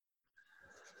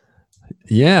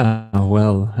Yeah,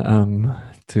 well,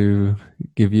 to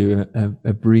give you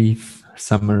a brief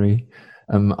summary,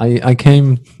 I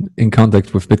came in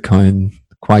contact with Bitcoin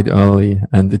quite early,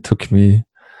 and it took me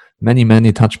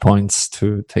many touch points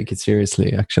to take it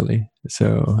seriously. Actually,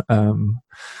 so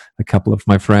a couple of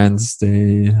my friends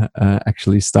they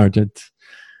actually started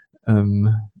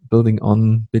um, building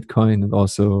on Bitcoin and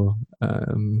also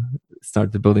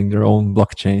started building their own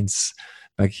blockchains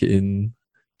back in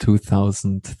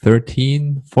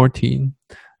 2013, 14.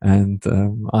 And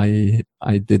I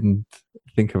didn't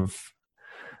think of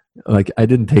like I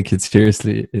didn't take it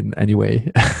seriously in any way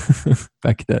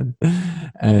back then.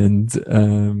 And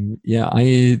yeah,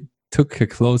 I took a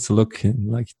close look in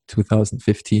like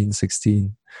 2015,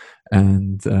 16,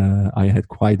 and I had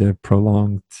quite a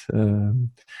prolonged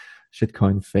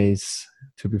shitcoin phase,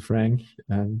 to be frank,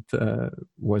 and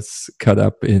was caught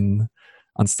up in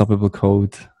Unstoppable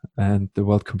Code and the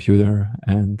World Computer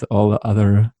and all the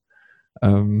other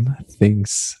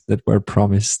things that were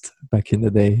promised back in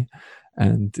the day.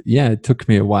 And yeah, it took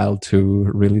me a while to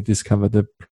really discover the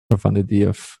profundity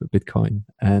of Bitcoin,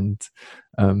 and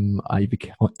I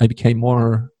became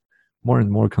more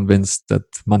and more convinced that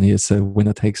money is a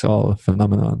winner takes all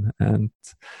phenomenon. And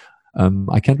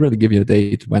I can't really give you a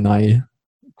date when I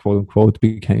quote unquote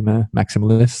became a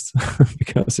maximalist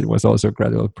because it was also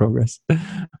gradual progress.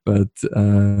 But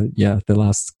yeah, the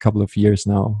last couple of years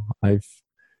now, I've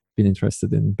been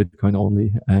interested in Bitcoin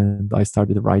only, and I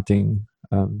started writing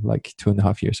like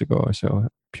 2.5 years ago or so,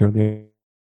 purely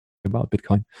about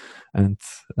Bitcoin. And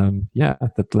yeah,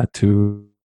 that led to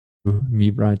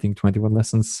me writing 21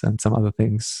 lessons and some other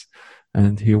things.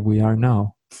 And here we are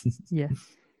now. Yeah.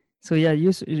 So yeah,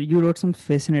 you wrote some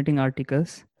fascinating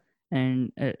articles,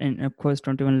 and of course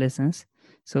 21 lessons.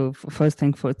 So first,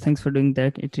 thanks for doing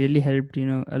that. It really helped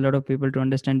a lot of people to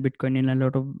understand Bitcoin in a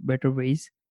lot of better ways.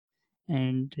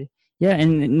 And yeah,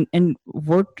 and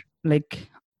what, like,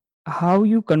 how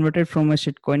you converted from a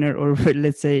shitcoiner, or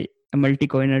let's say a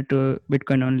multi-coiner, to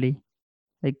Bitcoin only?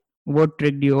 Like, what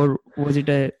trigged you, or was it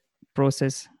a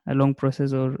long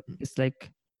process, or it's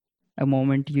like a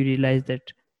moment you realize that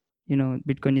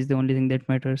Bitcoin is the only thing that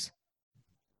matters?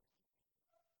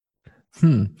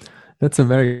 Hmm, that's a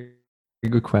very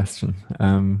good question.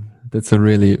 That's a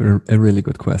really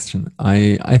good question.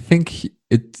 I think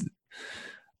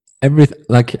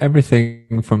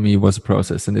everything for me was a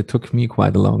process, and it took me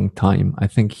quite a long time. I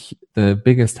think the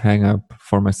biggest hang up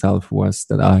for myself was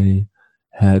that I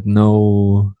had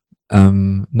no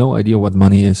idea what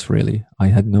money is really. I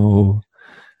had no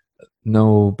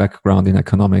background in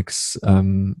economics,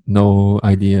 no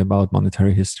idea about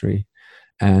monetary history,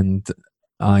 and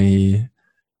I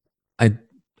I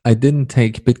I didn't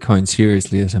take Bitcoin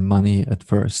seriously as a money at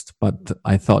first, but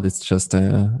I thought it's just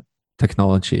a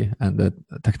technology and a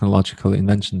technological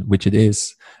invention, which it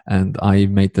is. And I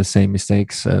made the same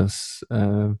mistakes as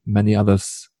many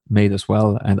others made as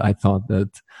well. And I thought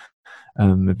that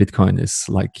Bitcoin is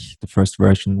like the first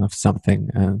version of something,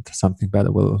 and something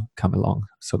better will come along,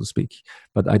 so to speak.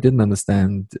 But I didn't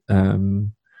understand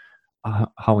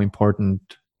how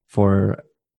important for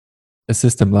a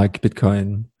system like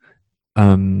Bitcoin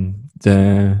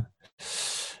the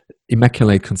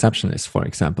immaculate conception is. For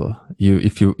example,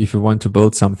 if you want to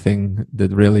build something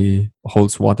that really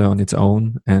holds water on its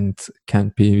own and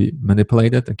can't be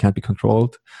manipulated and can't be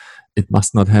controlled, it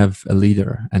must not have a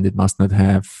leader, and it must not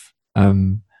have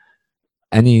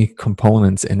any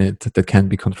components in it that can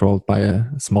be controlled by a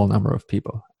small number of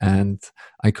people. And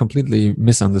I completely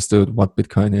misunderstood what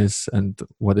Bitcoin is and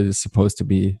what it is supposed to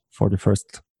be for the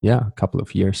first couple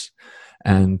of years.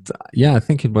 And yeah, I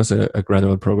think it was a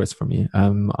gradual progress for me.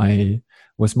 I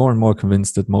was more and more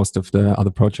convinced that most of the other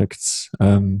projects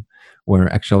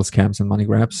were actual scams and money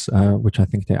grabs, which I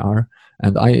think they are.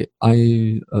 And I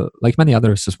like many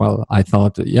others as well, I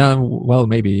thought, yeah, well,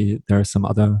 maybe there are some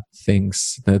other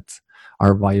things that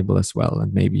are viable as well,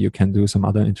 and maybe you can do some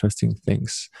other interesting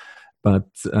things. But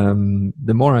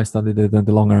the more I studied it and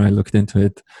the longer I looked into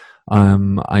it,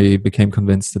 I became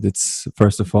convinced that it's,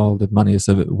 first of all, that money is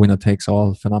a winner takes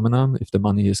all phenomenon. If the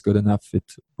money is good enough,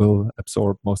 it will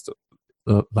absorb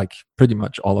like pretty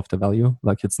much all of the value.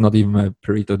 Like, it's not even a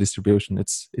Pareto distribution.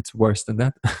 It's worse than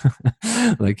that.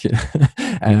 like,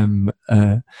 um,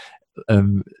 uh,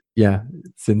 um, yeah,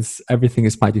 since everything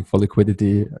is fighting for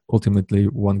liquidity, ultimately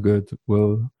one good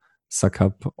will suck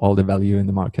up all the value in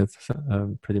the market,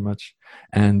 pretty much.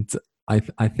 And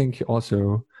I think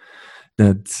also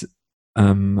that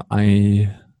I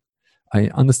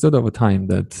understood over time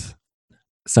that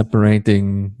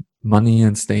separating money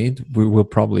and state, we will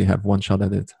probably have one shot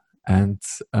at it, and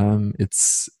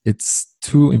it's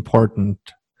too important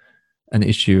an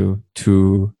issue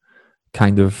to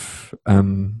kind of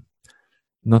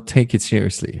not take it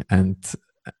seriously and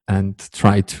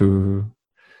try to,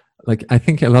 like, I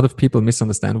think a lot of people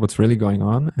misunderstand what's really going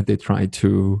on, and they try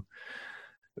to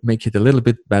make it a little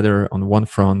bit better on one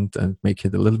front and make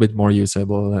it a little bit more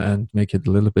usable and make it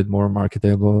a little bit more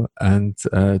marketable, and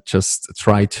just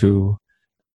try to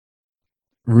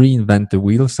reinvent the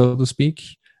wheel, so to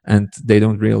speak. And they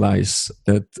don't realize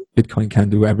that Bitcoin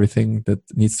can do everything that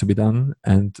needs to be done.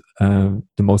 And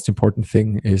the most important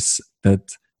thing is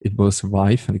that it will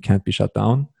survive and it can't be shut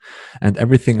down. And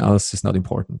everything else is not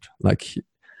important. Like,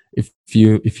 if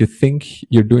you think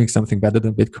you're doing something better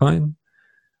than Bitcoin,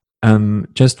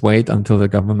 just wait until the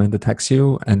government attacks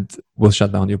you and will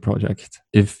shut down your project.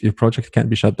 If your project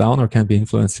can't be shut down or can't be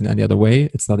influenced in any other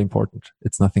way, it's not important.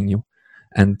 It's nothing new.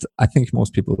 And I think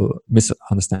most people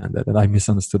misunderstand that, and I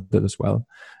misunderstood that as well.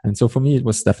 And so for me, it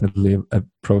was definitely a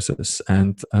process,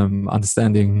 and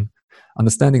understanding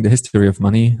the history of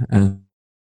money, and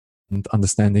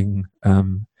understanding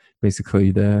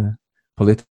basically the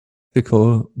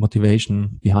political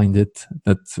motivation behind it,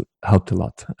 that helped a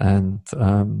lot. And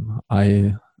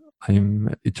I'm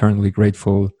eternally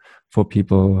grateful for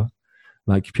people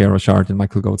like Pierre Rochard and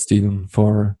Michael Goldstein,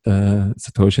 for the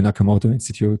Satoshi Nakamoto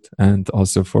Institute, and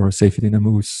also for Seyfedin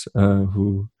Ammous,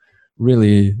 who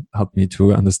really helped me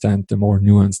to understand the more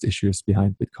nuanced issues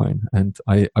behind Bitcoin. And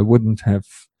I wouldn't have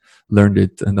learned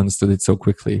it and understood it so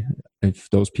quickly if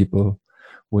those people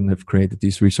wouldn't have created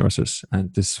these resources.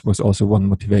 And this was also one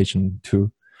motivation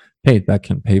to pay it back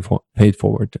and pay it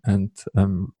forward, and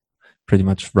pretty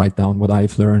much write down what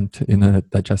I've learned in a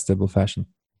digestible fashion.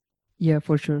 Yeah,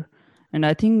 for sure. And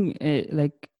I think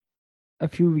like a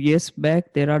few years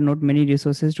back, there are not many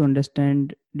resources to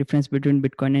understand difference between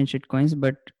Bitcoin and shitcoins.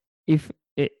 But if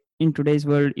in today's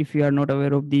world, if you are not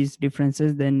aware of these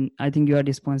differences, then I think you are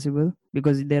responsible,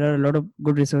 because there are a lot of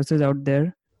good resources out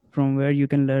there from where you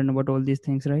can learn about all these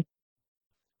things, right?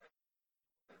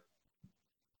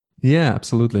 Yeah,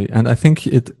 absolutely. And I think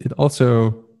it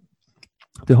also,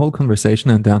 the whole conversation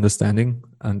and the understanding,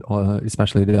 and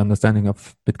especially the understanding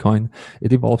of Bitcoin,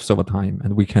 it evolves over time.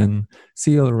 And we can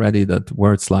see already that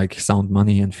words like sound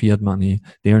money and fiat money,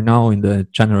 they are now in the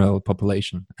general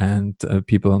population. And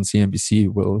people on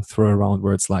CNBC will throw around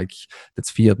words like,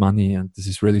 that's fiat money, and this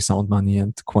is really sound money,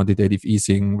 and quantitative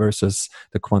easing versus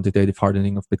the quantitative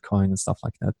hardening of Bitcoin and stuff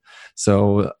like that.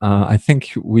 So I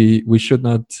think we should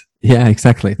not. Yeah,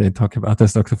 exactly. They talk about the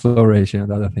stock to flow ratio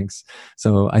and other things.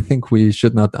 So I think we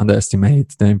should not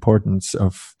underestimate the importance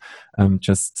of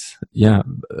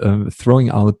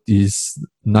throwing out these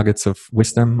nuggets of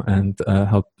wisdom, and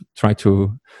try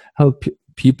to help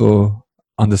people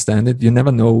understand it. You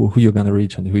never know who you're going to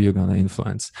reach and who you're going to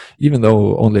influence, even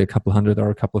though only a couple hundred or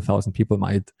a couple thousand people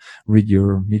might read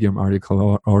your Medium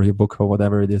article or your book or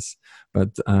whatever it is. But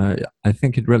I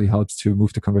think it really helps to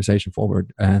move the conversation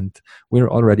forward. And we're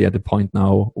already at the point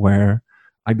now where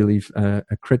I believe a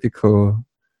critical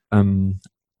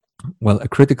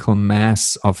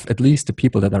mass of at least the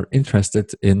people that are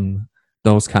interested in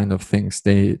those kind of things,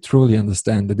 they truly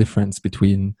understand the difference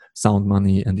between sound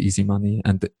money and easy money,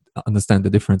 and understand the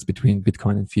difference between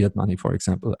Bitcoin and fiat money, for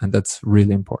example. And that's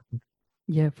really important.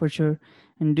 Yeah, for sure.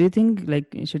 And do you think like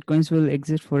shitcoins will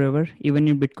exist forever? Even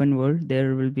in Bitcoin world,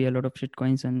 there will be a lot of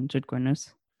shitcoins and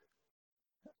shitcoiners.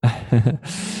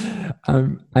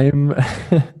 I'm.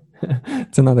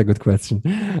 It's another good question.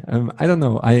 I don't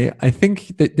know. I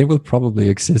think that they will probably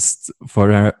exist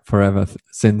forever,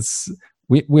 since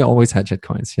we always had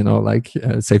shitcoins. You know, like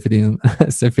Seyfedin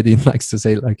Seyfedin likes to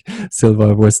say, like,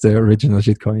 silver was the original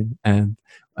shitcoin, and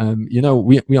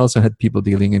we also had people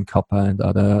dealing in copper and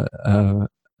other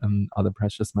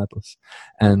precious metals,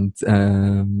 and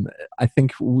I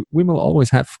think we will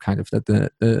always have kind of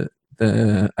that.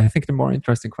 I think the more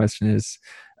interesting question is,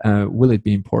 will it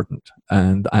be important?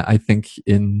 And I think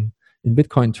in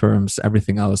Bitcoin terms,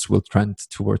 everything else will trend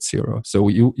towards zero. So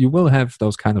you will have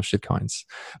those kind of shitcoins,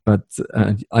 but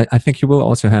I think you will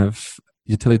also have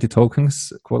utility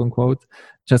tokens, quote unquote,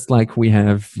 just like we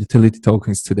have utility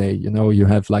tokens today. You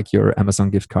have like your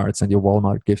Amazon gift cards and your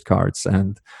Walmart gift cards,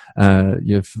 and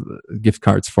you have gift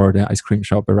cards for the ice cream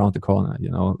shop around the corner.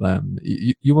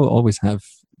 You will always have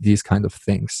these kind of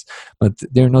things, but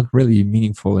they're not really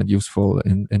meaningful and useful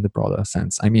in the broader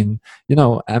sense. I mean,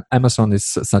 Amazon is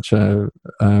such a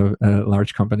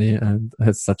large company and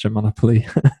has such a monopoly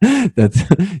that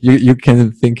you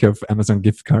can think of Amazon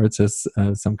gift cards as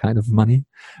some kind of money,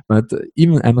 but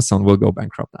even Amazon will go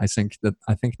bankrupt. I think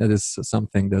that is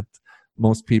something that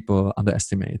most people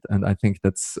underestimate, and I think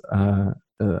that's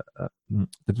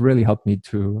that really helped me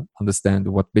to understand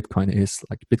what Bitcoin is.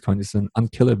 Like Bitcoin is an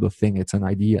unkillable thing. It's an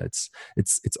idea. It's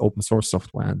open source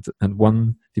software, and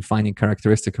one defining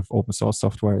characteristic of open source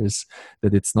software is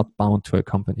that it's not bound to a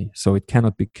company, so it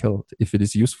cannot be killed if it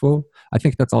is useful. I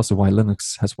think that's also why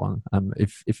Linux has won.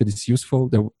 If it is useful,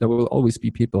 there will always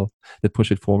be people that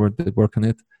push it forward, that work on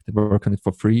it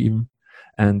for free even.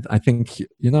 And I think,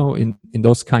 in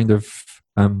those kind of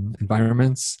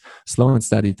environments, slow and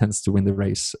steady tends to win the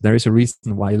race. There is a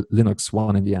reason why Linux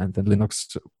won in the end, and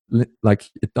Linux, like,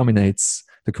 it dominates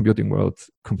the computing world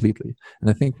completely. And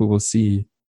I think we will see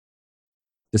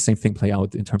the same thing play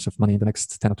out in terms of money in the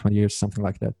next 10 or 20 years, something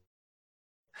like that.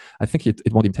 I think it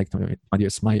won't even take 20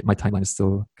 years. My timeline is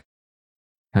still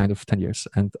kind of 10 years.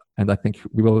 And I think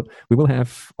we will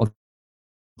have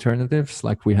alternatives,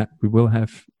 like we will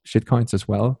have shitcoins as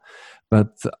well,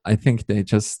 but I think they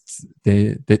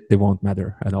won't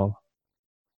matter at all.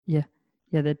 Yeah,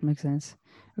 yeah, that makes sense.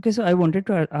 Okay, so I wanted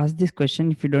to ask this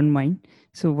question, if you don't mind.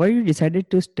 So, why you decided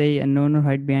to stay unknown or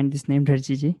hide behind this name,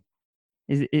 Dergigi?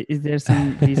 Is there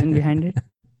some reason behind it?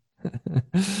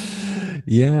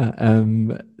 Yeah.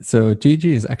 So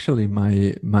Gigi is actually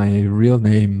my real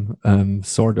name,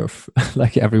 sort of.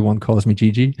 Like, everyone calls me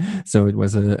Gigi, so it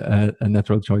was a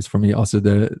natural choice for me. Also,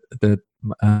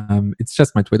 it's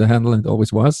just my Twitter handle, and it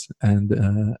always was,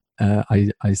 and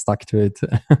I stuck to it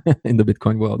in the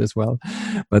Bitcoin world as well.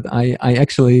 But I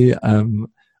actually,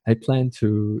 I plan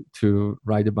to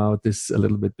write about this a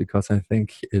little bit, because I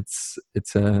think it's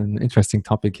an interesting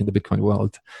topic in the Bitcoin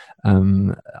world.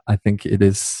 I think it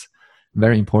is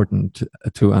very important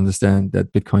to understand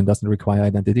that Bitcoin doesn't require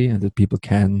identity, and that people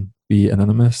can be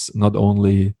anonymous, not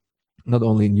only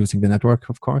in using the network,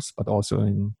 of course, but also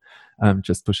in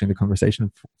just pushing the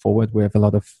conversation forward. We have a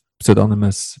lot of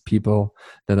pseudonymous people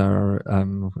that are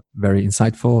very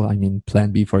insightful. I mean,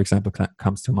 Plan B, for example,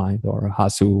 comes to mind, or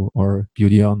Hasu, or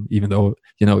Budion, even though,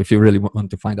 if you really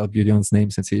want to find out Budion's name,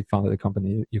 since he founded the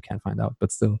company, you can find out.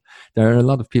 But still, there are a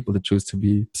lot of people that choose to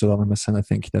be pseudonymous, and I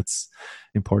think that's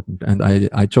important. And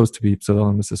I chose to be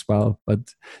pseudonymous as well.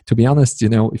 But to be honest,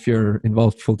 if you're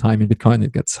involved full time in Bitcoin,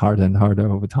 it gets harder and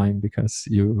harder over time, because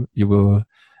you will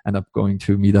end up going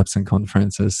to meetups and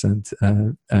conferences, and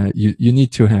you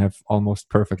need to have almost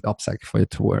perfect OPSEC for it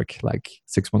to work, like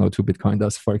 6102 Bitcoin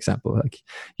does, for example. Like,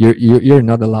 you're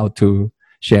not allowed to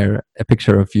share a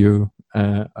picture of you,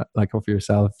 like of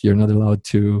yourself. You're not allowed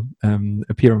to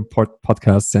appear on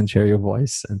podcasts and share your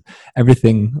voice and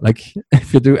everything. Like,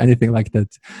 if you do anything like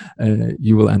that,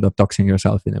 you will end up doxing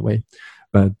yourself in a way.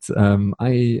 But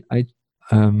I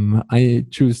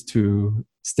choose to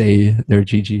stay there,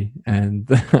 Gigi, and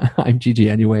I'm Gigi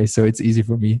anyway, so it's easy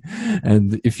for me.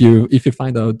 And if you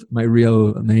find out my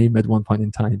real name at one point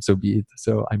in time, so be it.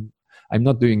 So I'm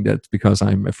not doing that because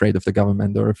I'm afraid of the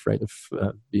government, or afraid of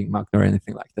being mugged, or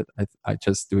anything like that. I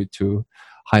just do it to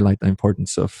highlight the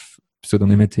importance of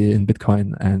pseudonymity in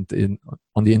Bitcoin and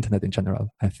on the internet in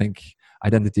general. I think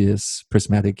identity is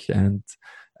prismatic, and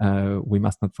we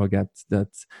must not forget that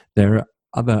there are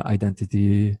other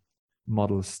identity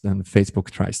models than Facebook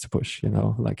tries to push.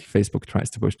 Like, Facebook tries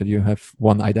to push that you have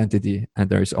one identity and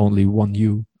there is only one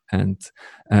you, and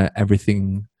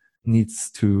everything needs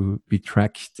to be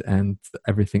tracked, and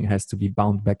everything has to be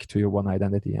bound back to your one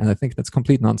identity. And I think that's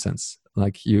complete nonsense.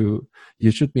 Like, you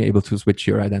should be able to switch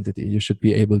your identity. You should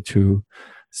be able to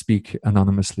speak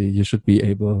anonymously. You should be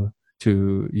able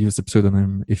to use a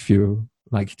pseudonym if you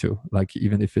like to. Like,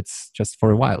 even if it's just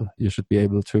for a while, you should be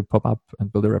able to pop up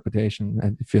and build a reputation.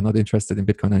 And if you're not interested in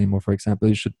Bitcoin anymore, for example,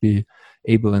 you should be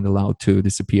able and allowed to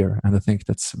disappear. And I think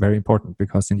that's very important,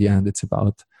 because in the end, it's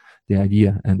about the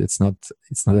idea, and it's not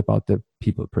about the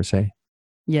people per se.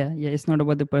 Yeah, yeah, it's not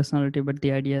about the personality, but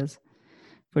the ideas,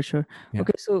 for sure. Yeah.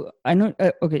 Okay, so I know,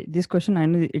 okay, this question, I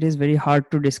know it is very hard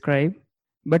to describe,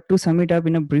 but to sum it up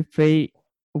in a brief way,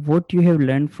 what you have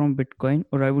learned from Bitcoin,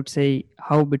 or I would say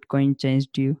how Bitcoin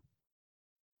changed you.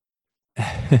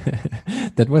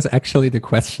 That was actually the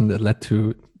question that led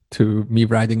to me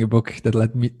writing a book, that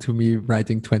led me to me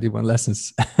writing 21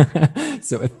 lessons.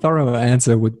 So a thorough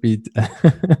answer would be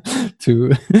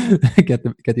to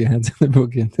get your hands on the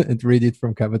book and read it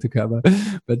from cover to cover.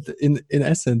 But in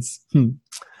essence,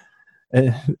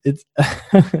 it's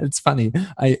it's funny.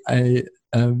 I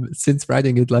since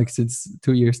writing it, like, since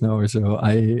 2 years now or so,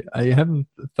 I haven't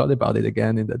thought about it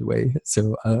again in that way.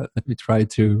 So let me try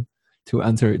to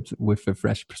answer it with a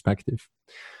fresh perspective.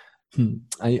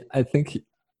 I think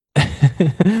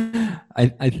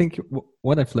I think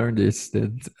what I've learned is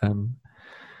that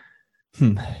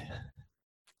hmm,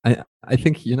 I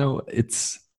think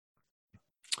it's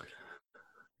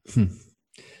hmm,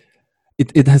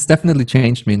 it has definitely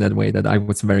changed me in that way, that I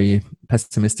was very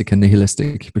pessimistic and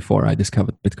nihilistic before I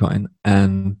discovered Bitcoin,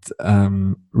 and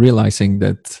realizing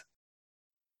that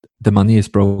the money is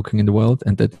broken in the world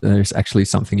and that there's actually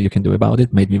something you can do about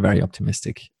it made me very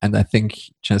optimistic. And I think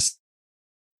just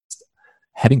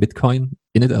having Bitcoin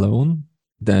in it alone,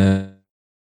 the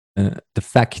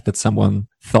fact that someone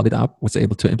thought it up, was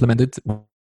able to implement it,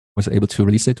 was able to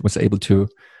release it, was able to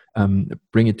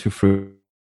bring it to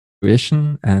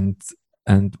fruition, and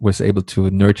was able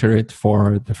to nurture it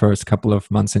for the first couple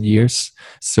of months and years,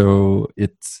 so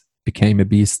it became a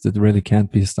beast that really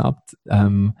can't be stopped.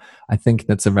 I think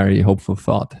that's a very hopeful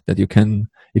thought, that you can,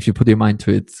 if you put your mind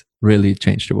to it, really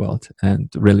change the world and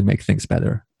really make things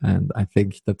better. And I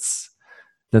think that's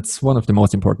one of the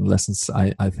most important lessons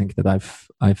I think that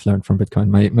I've learned from Bitcoin.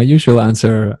 My usual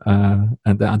answer,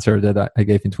 and the answer that I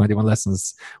gave in 21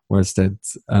 lessons, was that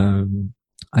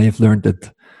I have learned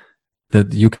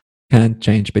that you can't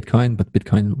change Bitcoin, but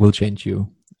Bitcoin will change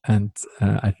you. And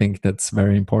I think that's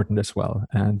very important as well.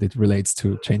 And it relates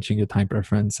to changing your time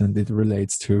preference, and it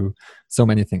relates to so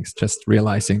many things. Just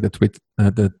realizing that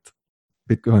that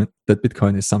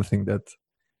Bitcoin is something that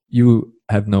you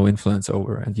have no influence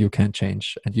over and you can't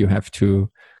change, and you have to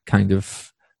kind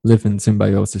of live in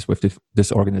symbiosis with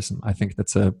this organism. I think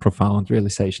that's a profound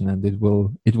realization, and it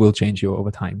will change you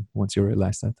over time once you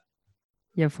realize that.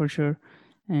 Yeah, for sure.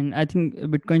 And I think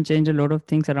Bitcoin changed a lot of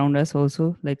things around us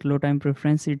also, like low time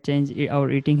preference. It changed our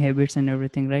eating habits and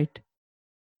everything, right?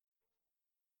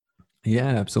 Yeah,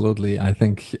 absolutely. I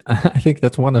think I think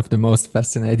that's one of the most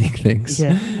fascinating things,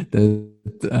 Yeah,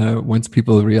 that once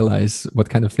people realize what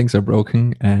kind of things are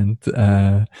broken and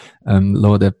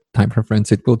lower their time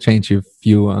preference, it will change your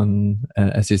view on,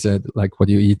 as you said, like what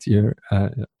you eat, your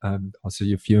also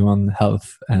your view on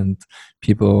health. And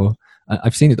people,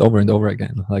 I've seen it over and over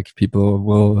again. Like people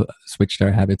will switch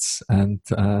their habits and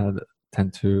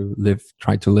tend to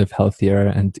try to live healthier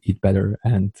and eat better,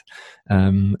 and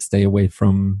stay away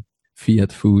from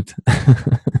fiat food.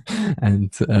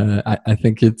 And I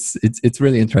think it's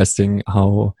really interesting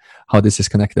how this is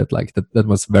connected. Like that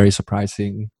was very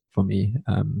surprising for me,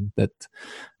 that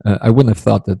I wouldn't have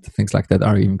thought that things like that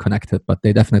are even connected, but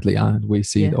they definitely are, and we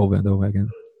see it yeah, over and over again.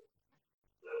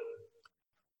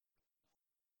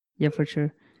 yeah, for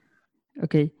sure.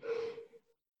 Okay,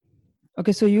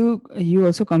 okay. So you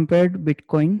also compared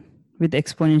Bitcoin with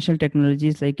exponential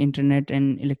technologies like internet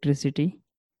and electricity.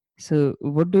 So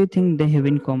what do you think they have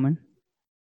in common?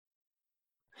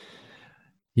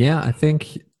 Yeah, I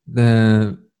think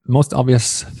the most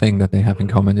obvious thing that they have in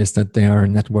common is that they are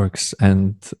networks,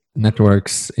 and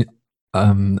networks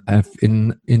have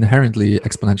inherently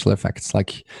exponential effects.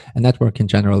 Like a network in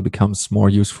general becomes more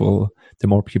useful the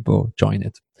more people join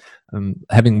it.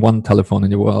 Having one telephone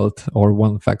in the world or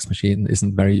one fax machine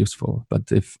isn't very useful,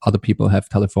 but if other people have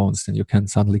telephones, then you can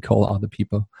suddenly call other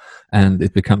people, and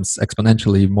it becomes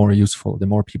exponentially more useful the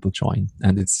more people join.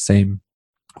 And it's the same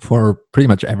for pretty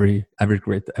much every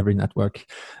grid, every network.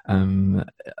 um,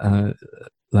 uh,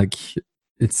 like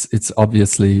it's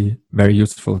obviously very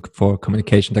useful for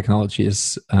communication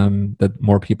technologies, that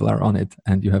more people are on it,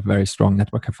 and you have very strong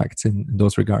network effects in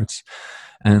those regards.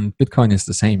 And Bitcoin is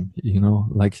the same.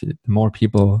 Like the more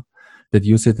people that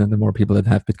use it and the more people that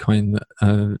have Bitcoin,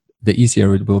 the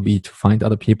easier it will be to find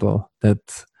other people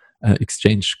that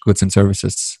exchange goods and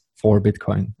services for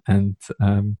Bitcoin. And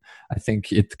I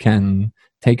think it can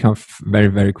take off very,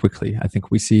 very quickly. I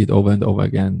think we see it over and over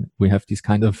again. We have these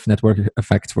kind of network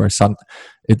effects where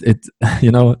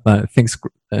things,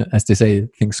 as they say,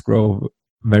 things grow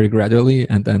very gradually,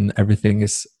 and then everything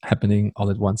is happening all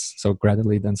at once. So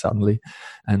gradually, then suddenly.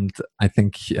 And I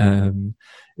think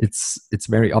it's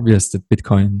very obvious that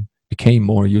Bitcoin became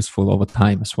more useful over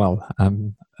time as well.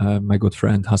 My good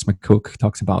friend Has McCook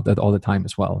talks about that all the time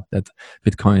as well, that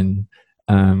Bitcoin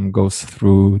goes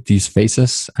through these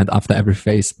phases, and after every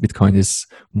phase, Bitcoin is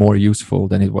more useful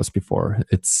than it was before.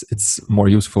 It's more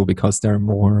useful because there are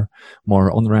more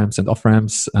on ramps and off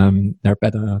ramps. There are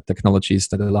better technologies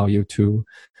that allow you to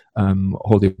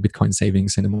hold your Bitcoin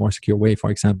savings in a more secure way. For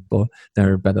example,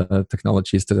 there are better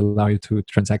technologies that allow you to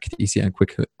transact easier and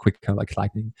quicker, like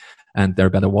Lightning, and there are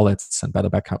better wallets and better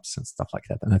backups and stuff like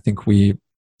that. And I think we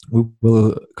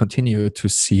will continue to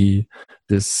see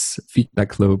this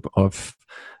feedback loop of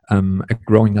a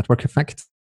growing network effect,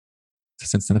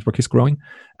 since the network is growing.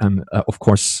 Of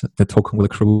course, the token will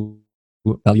accrue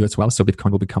value as well, so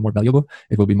Bitcoin will become more valuable.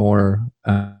 It will be more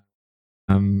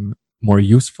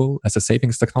useful as a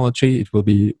savings technology. It will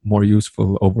be more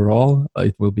useful overall.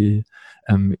 It will be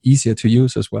easier to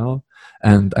use as well.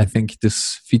 And I think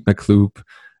this feedback loop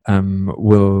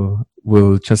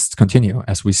will just continue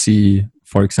as we see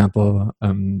for example,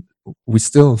 we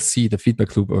still see the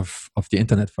feedback loop of the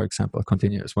internet, for example,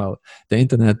 continue as well. The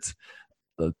internet,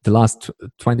 the last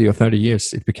 20 or 30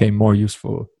 years, it became more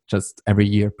useful just every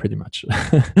year, pretty much,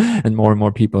 and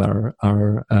more people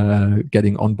are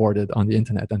getting onboarded on the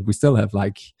internet, and we still have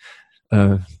like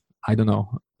I don't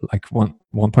know, like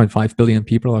 1.5 billion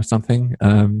people or something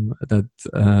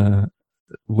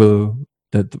will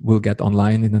that will get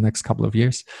online in the next couple of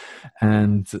years,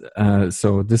 and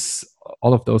so this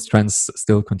all of those trends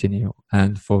still continue,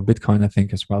 and for Bitcoin, I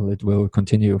think as well, it will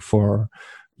continue for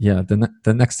the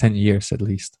next 10 years at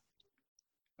least.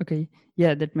 Okay,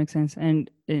 yeah, that makes sense. And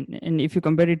if you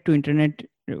compare it to internet,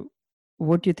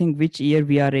 what do you think? Which year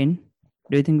we are in?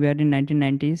 Do you think we are in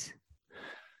 1990s?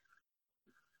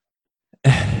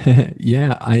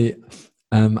 Yeah, I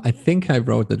think I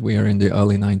wrote that we are in the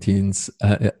early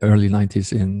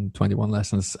 90s in 21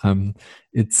 lessons.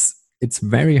 It's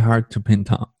very hard to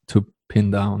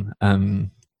pin down.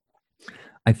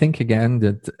 I think again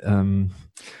that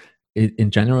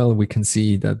in general we can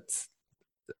see that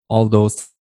all those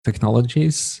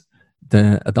technologies,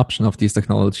 the adoption of these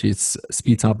technologies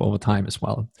speeds up over time as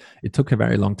well. It took a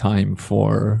very long time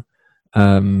for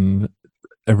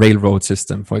a railroad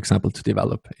system, for example, to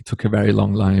develop. It took a very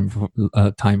long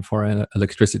time for an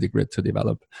electricity grid to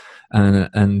develop,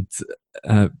 and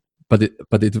but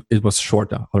it was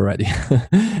shorter already.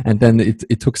 And then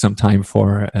it took some time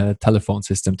for a telephone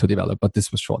system to develop, but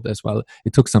this was short as well.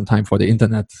 It took some time for the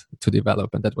internet to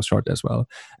develop, and that was short as well.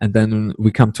 And then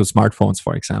we come to smartphones,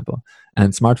 for example.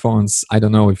 And smartphones, I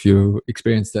don't know if you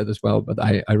experienced that as well, but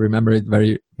I remember it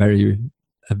very, very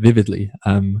vividly,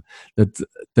 that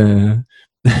the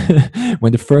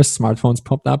when the first smartphones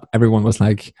popped up, everyone was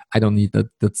like, "I don't need that.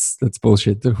 That's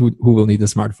bullshit. Who will need a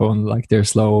smartphone? Like they're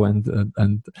slow and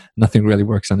nothing really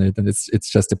works on it, and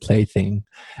it's just a play thing."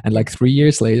 And like 3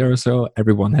 years later or so,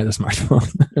 everyone had a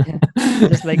smartphone. Yeah,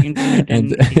 just like internet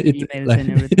And and emails like, and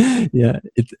everything.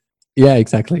 yeah,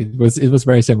 exactly. It was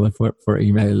very similar for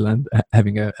email and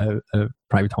having a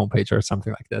private homepage or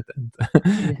something like that. And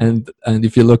Yeah. and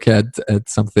if you look at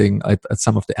something at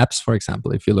some of the apps, for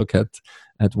example, if you look at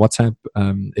WhatsApp,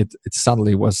 it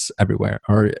suddenly was everywhere,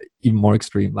 or even more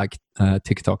extreme, like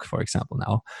TikTok, for example.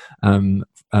 Now,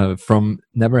 from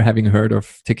never having heard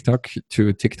of TikTok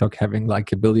to TikTok having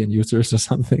like 1 billion users or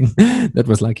something, that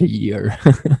was like a year.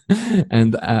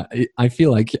 And I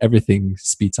feel like everything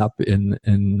speeds up in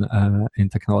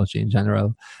technology in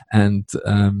general, and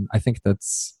I think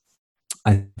that's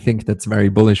very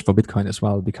bullish for Bitcoin as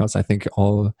well, because I think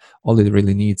all it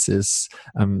really needs is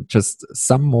just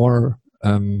some more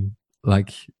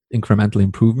like incremental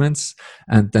improvements,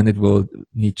 and then it will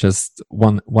need just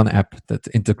one app that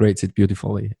integrates it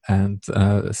beautifully, and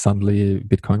suddenly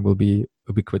Bitcoin will be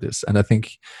ubiquitous. And I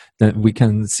think that we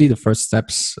can see the first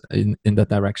steps in that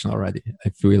direction already.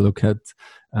 If we look at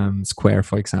Square,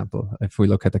 for example, if we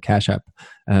look at the Cash App,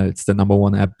 it's the number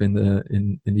one app in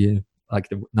the like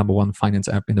the number one finance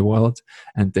app in the world,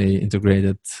 and they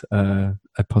integrated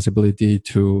a possibility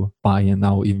to buy and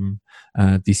now even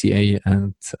DCA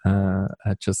and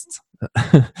just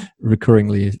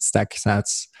recurringly stack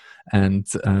sats, and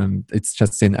it's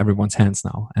just in everyone's hands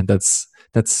now, and that's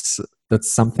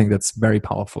something that's very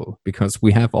powerful, because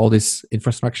we have all this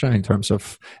infrastructure in terms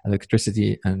of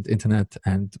electricity and internet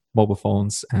and mobile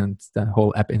phones and the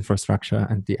whole app infrastructure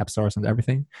and the app stores and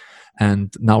everything.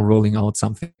 And now rolling out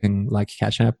something like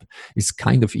Cash App is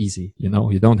kind of easy.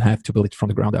 You don't have to build it from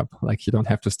the ground up. Like you don't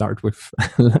have to start with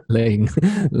laying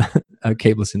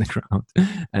cables in the ground.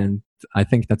 And I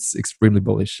think that's extremely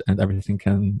bullish, and everything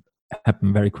can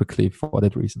happen very quickly for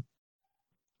that reason.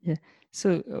 Yeah.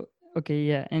 So, okay,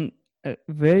 yeah. And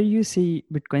where you see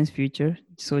Bitcoin's future?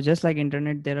 So just like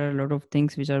internet, there are a lot of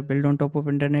things which are built on top of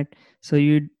internet. So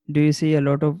you see a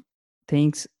lot of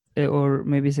things, or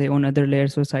maybe say on other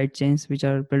layers or side chains which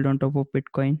are built on top of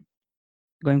Bitcoin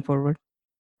going forward?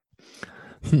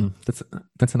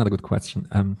 That's another good question.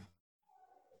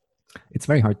 It's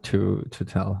very hard to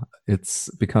tell. It's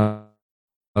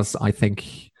because I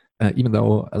think even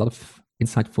though a lot of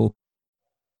insightful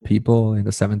people in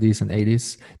the 70s and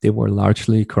 80s, they were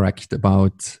largely correct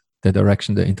about the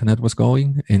direction the internet was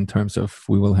going, in terms of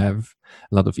we will have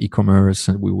a lot of e-commerce,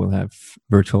 and we will have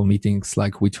virtual meetings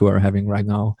like we two are having right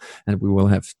now, and we will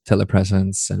have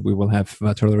telepresence, and we will have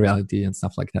virtual reality and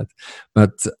stuff like that.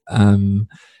 But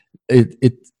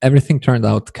it everything turned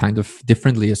out kind of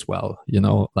differently as well,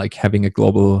 like having a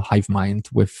global hive mind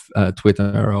with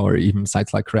Twitter or even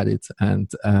sites like Reddit,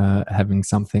 and having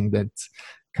something that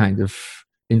kind of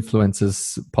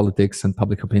influences politics and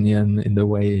public opinion in the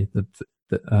way that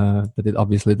it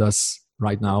obviously does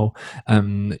right now.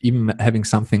 Even having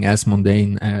something as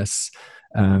mundane as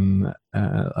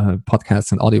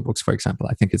podcasts and audiobooks, for example,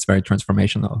 I think it's very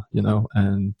transformational,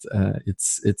 and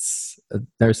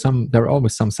there are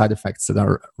always some side effects that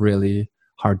are really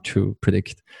hard to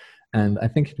predict. And I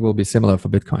think it will be similar for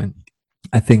Bitcoin.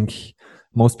 I think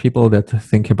most people that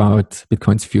think about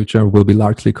Bitcoin's future will be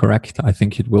largely correct. I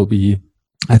think it will be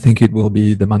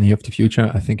the money of the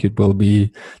future. I think it will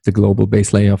be the global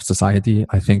base layer of society.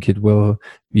 I think it will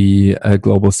be a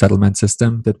global settlement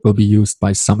system that will be used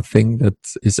by something that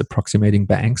is approximating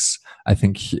banks. I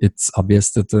think it's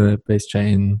obvious that the base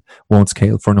chain won't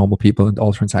scale for normal people and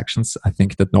all transactions. I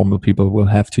think that normal people will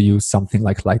have to use something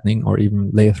like Lightning or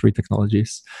even layer 3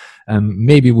 technologies.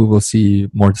 Maybe we will see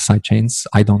more side chains.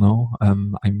 I don't know.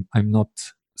 I'm not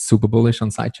super bullish on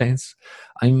sidechains.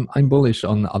 I'm bullish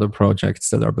on other projects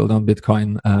that are built on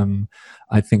Bitcoin.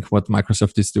 I think what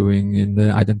Microsoft is doing in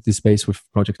the identity space with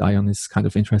Project Ion is kind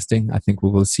of interesting. I think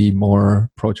we will see more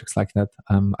projects like that.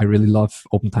 I really love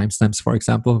open timestamps, for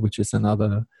example, which is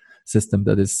another system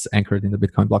that is anchored in the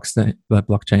Bitcoin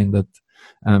blockchain that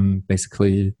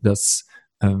basically does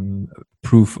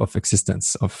proof of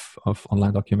existence of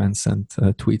online documents and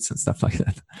tweets and stuff like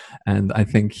that. And I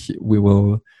think we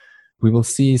will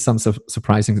see some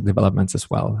surprising developments as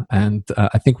well. And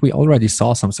I think we already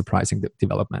saw some surprising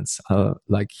developments. In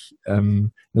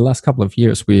the last couple of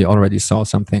years, we already saw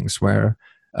some things where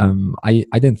I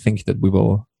didn't think that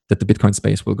the Bitcoin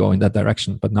space will go in that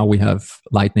direction. But now we have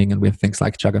Lightning and we have things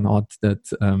like Juggernaut that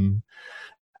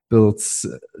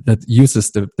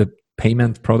uses the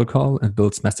payment protocol and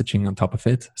builds messaging on top of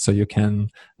it, so you can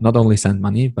not only send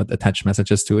money but attach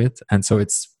messages to it. And so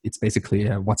it's basically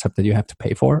a WhatsApp that you have to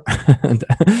pay for.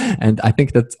 and I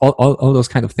think that all those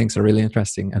kind of things are really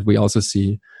interesting. And we also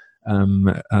see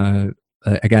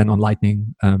again on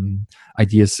Lightning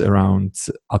ideas around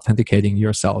authenticating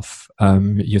yourself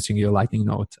using your Lightning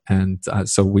node. And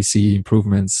so we see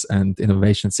improvements and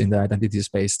innovations in the identity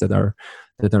space that are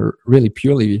really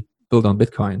purely built on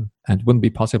Bitcoin and wouldn't be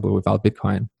possible without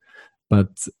Bitcoin.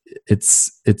 But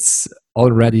it's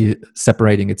already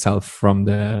separating itself from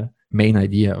the main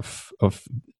idea of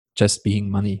just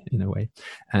being money in a way.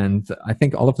 And I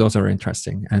think all of those are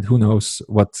interesting. And who knows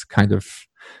what kind of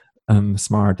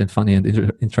smart and funny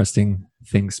and interesting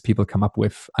things people come up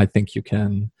with. I think you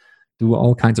can do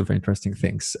all kinds of interesting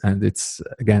things, and it's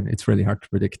really hard to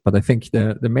predict. But I think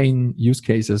the main use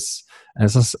cases,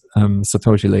 as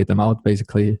Satoshi laid them out,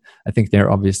 basically, I think they're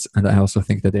obvious, and I also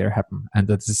think that they happen. And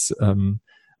that is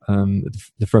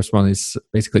the first one is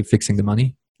basically fixing the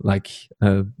money, like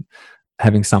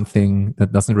having something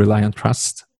that doesn't rely on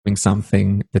trust, having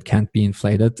something that can't be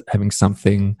inflated, having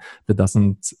something that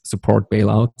doesn't support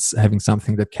bailouts, having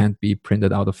something that can't be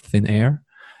printed out of thin air.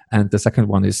 And the second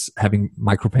one is having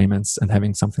micropayments and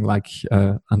having something like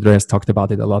Andreas talked about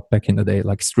it a lot back in the day,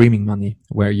 like streaming money,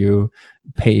 where you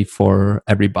pay for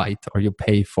every byte or you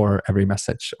pay for every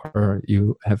message, or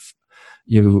you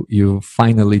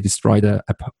finally destroy the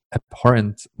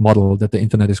abhorrent model that the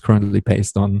internet is currently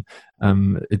based on.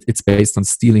 It's based on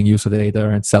stealing user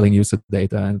data and selling user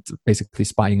data and basically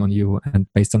spying on you, and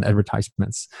based on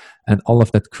advertisements. And all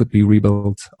of that could be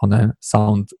rebuilt on a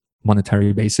sound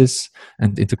monetary basis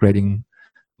and integrating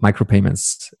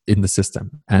micropayments in the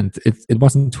system. And it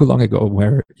wasn't too long ago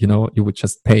where you would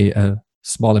just pay a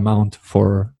small amount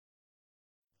for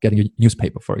getting a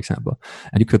newspaper, for example.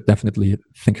 And you could definitely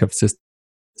think of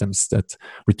systems that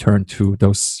return to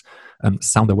those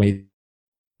sounder ways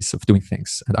of doing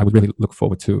things. And I would really look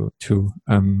forward to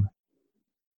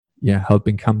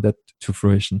helping come that to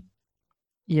fruition.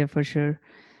 Yeah, for sure.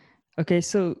 Okay,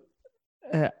 so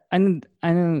I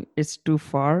know it's too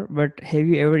far, but have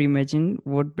you ever imagined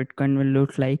what Bitcoin will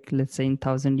look like, let's say in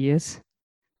 1,000 years?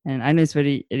 And I know it's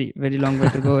very, very long way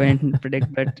to go and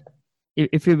predict, but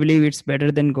if you believe it's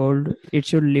better than gold, it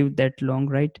should live that long,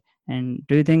 right? And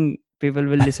do you think people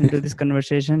will listen to this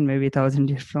conversation maybe 1,000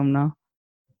 years from now?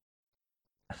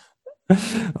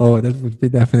 Oh, that would be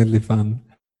definitely fun.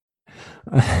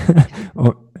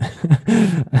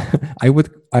 I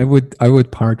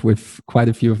would part with quite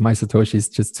a few of my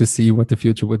satoshis just to see what the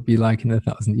future would be like in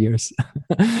 1,000 years.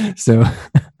 So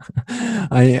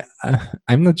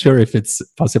I'm not sure if it's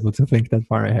possible to think that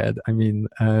far ahead. I mean,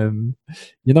 on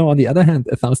the other hand,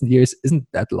 1,000 years isn't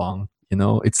that long.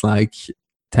 It's like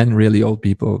 10 really old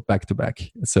people back to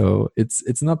back. So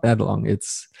it's not that long.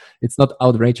 It's not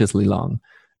outrageously long.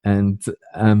 And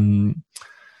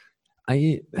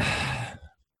I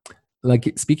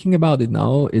like speaking about it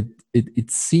now,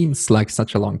 it seems like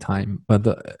such a long time,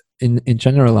 but in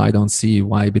general, I don't see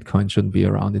why Bitcoin shouldn't be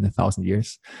around in 1,000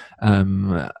 years.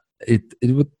 it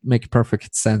would make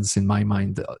perfect sense in my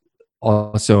mind.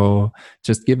 Also,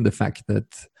 just given the fact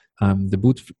that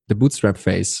the bootstrap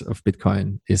phase of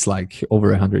Bitcoin is like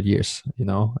over 100 years,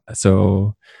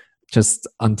 so just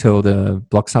until the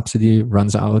block subsidy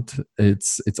runs out,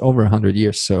 it's over 100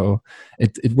 years. So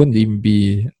it wouldn't even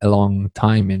be a long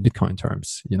time in Bitcoin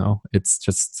terms. It's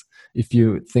just, if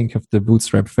you think of the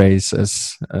bootstrap phase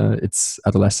as its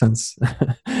adolescence,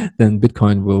 then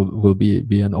Bitcoin will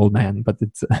be an old man. But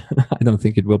it's I don't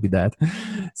think it will be that.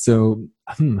 So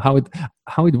how it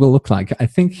will look like, I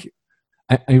think.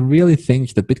 I really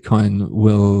think that Bitcoin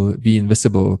will be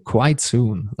invisible quite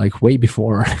soon, like way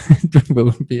before it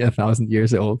will be 1,000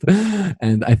 years old.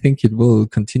 And I think it will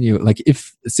continue, like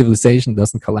if civilization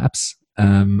doesn't collapse,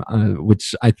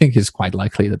 which I think is quite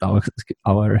likely that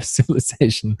our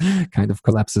civilization kind of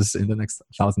collapses in the next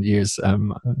 1,000 years. I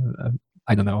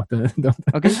don't know.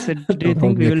 Okay, so do you Don't think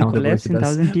hold me we will accountable if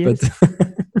collapse it in does.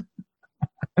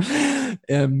 1,000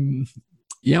 years? But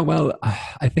yeah, well,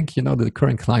 I think the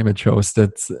current climate shows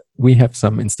that we have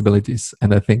some instabilities,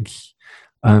 and I think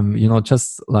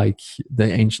just like the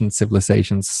ancient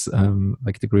civilizations,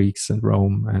 like the Greeks and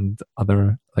Rome and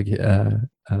other, like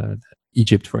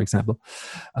Egypt, for example,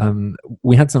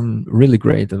 we had some really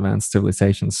great advanced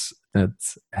civilizations that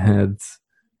had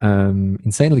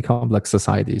insanely complex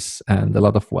societies and a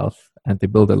lot of wealth, and they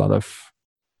built a lot of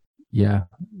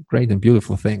great and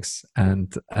beautiful things,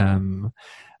 and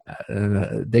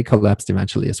they collapsed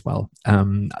eventually as well.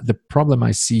 The problem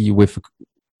I see with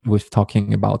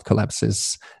talking about collapse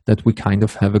is that we kind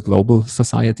of have a global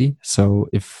society. So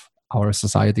if our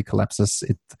society collapses,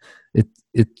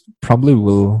 it probably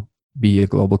will be a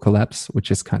global collapse,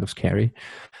 which is kind of scary.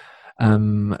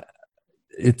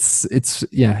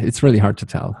 It's really hard to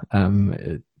tell.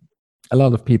 A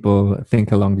lot of people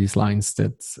think along these lines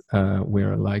that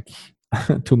we're like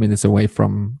 2 minutes away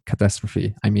from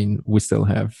catastrophe. I mean, we still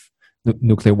have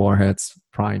nuclear warheads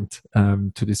primed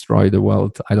to destroy the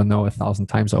world. I don't know, 1,000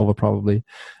 times over probably.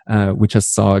 We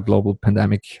just saw a global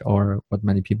pandemic, or what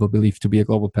many people believe to be a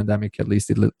global pandemic. At least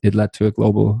it led to a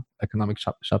global economic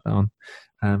shutdown.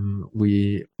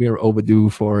 We are overdue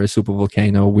for a super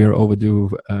volcano. We are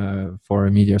overdue for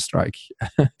a meteor strike.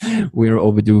 We are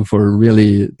overdue for a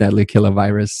really deadly killer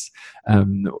virus.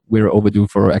 We're overdue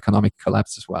for economic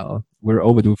collapse as well. We're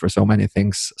overdue for so many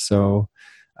things. So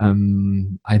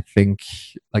I think,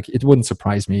 like, it wouldn't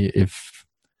surprise me if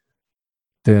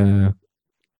the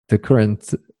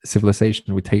current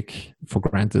civilization we take for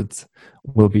granted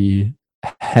will be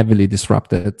heavily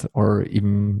disrupted, or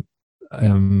even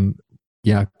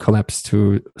collapse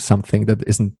to something that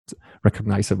isn't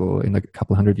recognizable in a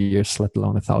couple 100 years, let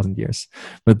alone 1,000 years.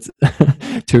 But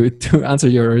to answer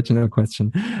your original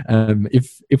question,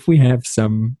 if we have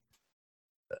some,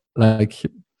 like,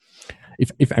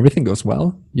 if everything goes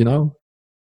well,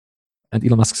 and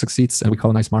Elon Musk succeeds, and we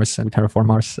colonize Mars and we terraform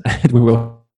Mars, and we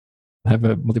will have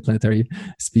a multiplanetary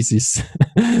species.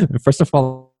 First of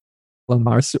all, on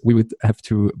Mars, we would have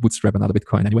to bootstrap another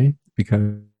Bitcoin anyway,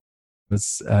 because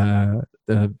the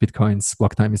Bitcoin's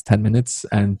block time is 10 minutes,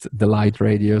 and the light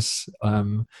radius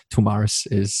to Mars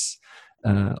is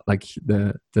like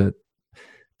the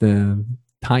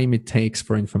time it takes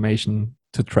for information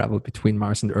to travel between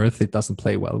Mars and Earth. It doesn't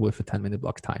play well with a 10-minute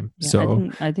block time. Yeah, So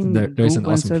I think there's Goop an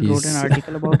once awesome wrote an piece.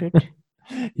 article about it.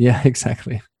 Yeah,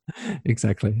 exactly.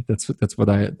 That's what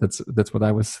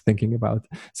I was thinking about.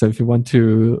 So if you want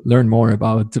to learn more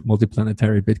about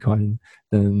multiplanetary Bitcoin,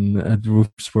 then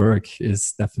Droop's work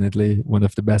is definitely one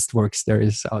of the best works there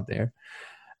is out there.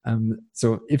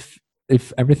 So if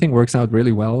everything works out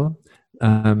really well,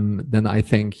 then I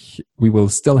think we will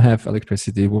still have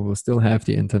electricity, we will still have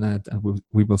the internet, and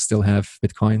we will still have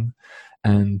Bitcoin,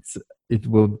 and it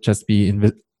will just be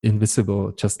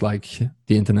invisible, just like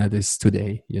the internet is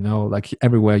today. Like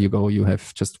everywhere you go, you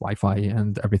have just Wi-Fi,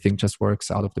 and everything just works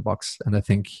out of the box. And I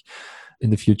think in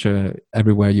the future,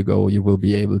 everywhere you go, you will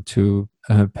be able to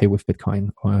pay with Bitcoin,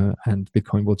 and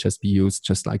Bitcoin will just be used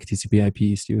just like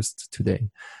TCP/IP is used today.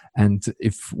 And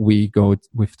if we go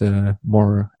with the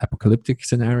more apocalyptic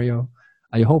scenario,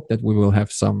 I hope that we will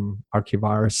have some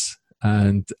archivars,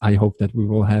 and I hope that we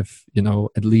will have,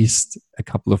 at least a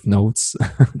couple of notes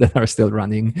that are still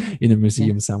running in a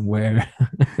museum somewhere.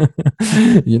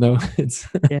 It's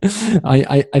Yeah.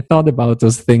 I thought about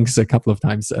those things a couple of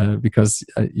times because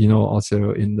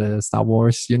also in the Star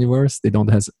Wars universe, they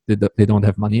don't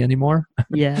have money anymore.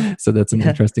 Yeah. So that's an Yeah.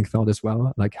 interesting thought as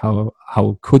well. Like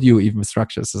how could you even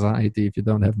structure society if you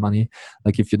don't have money?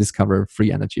 Like if you discover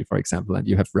free energy, for example, and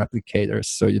you have replicators,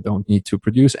 so you don't need to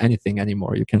produce anything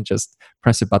anymore. You can just just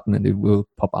press a button and it will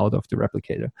pop out of the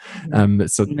replicator. Yeah.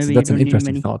 So Maybe you that's an don't need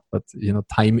interesting many. thought. But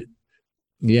time,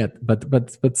 yeah,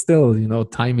 but still,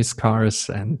 time is scarce,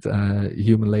 and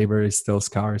human labor is still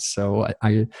scarce. So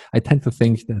I tend to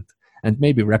think that, and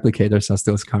maybe replicators are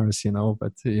still scarce,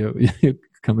 but you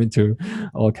come into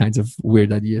all kinds of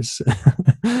weird ideas,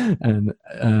 and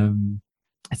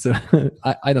so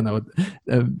I don't know.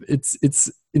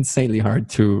 It's insanely hard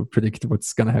to predict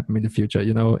what's going to happen in the future.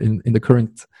 In the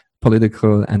current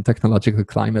political and technological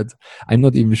climate, I'm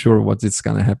not even sure what is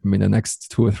going to happen in the next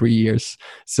 2 or 3 years.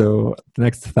 So the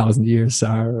next 1,000 years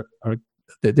are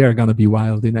they're going to be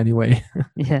wild in any way.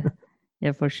 Yeah,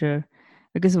 yeah, for sure.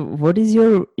 Because what is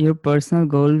your personal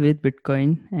goal with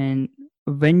Bitcoin, and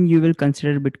when you will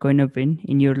consider Bitcoin a win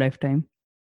in your lifetime?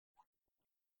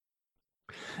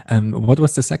 What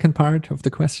was the second part of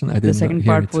the question? I The didn't second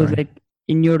hear part it. was Sorry. like,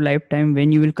 in your lifetime,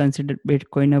 when you will consider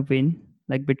Bitcoin a win,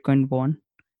 like Bitcoin won,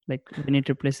 like when it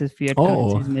replaces fiat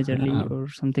Oh, currencies majorly or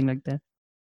something like that.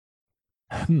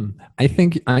 I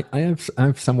think I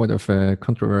have somewhat of a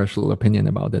controversial opinion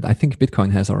about it. I think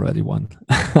Bitcoin has already won.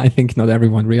 I think not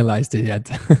everyone realized it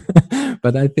yet,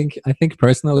 but I think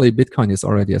personally Bitcoin is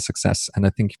already a success, and I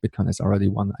think Bitcoin has already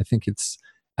won. I think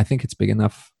it's big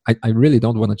enough. I really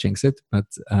don't want to jinx it, but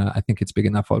I think it's big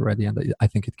enough already, and I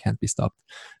think it can't be stopped.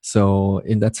 So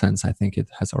in that sense, I think it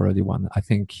has already won. I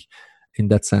think in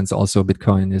that sense, also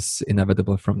Bitcoin is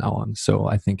inevitable from now on. So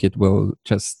I think it will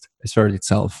just assert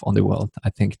itself on the world. I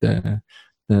think the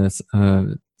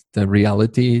the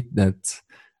reality that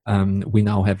we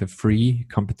now have a free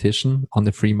competition on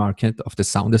the free market of the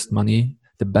soundest money,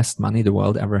 the best money the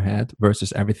world ever had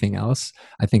versus everything else.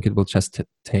 I think it will just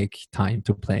take time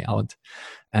to play out.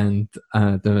 And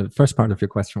the first part of your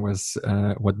question was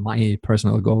what my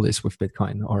personal goal is with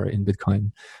Bitcoin or in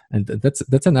Bitcoin, and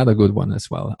that's another good one as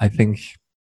well. I think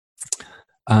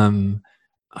um,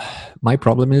 my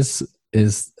problem is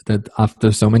that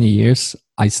after so many years,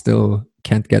 I still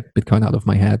can't get Bitcoin out of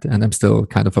my head, and I'm still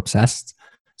kind of obsessed.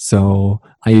 So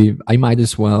I might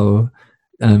as well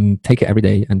take it every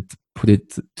day and put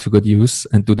it to good use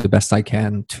and do the best I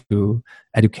can to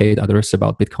educate others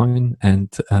about Bitcoin and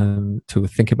to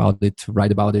think about it, to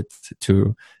write about it,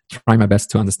 to try my best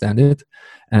to understand it.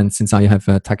 And since I have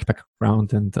a tech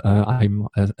background and I'm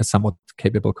a somewhat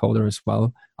capable coder as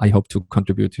well, I hope to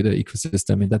contribute to the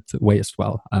ecosystem in that way as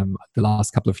well. The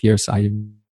last couple of years, I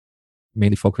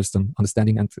mainly focused on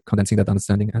understanding and condensing that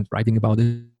understanding and writing about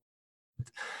it.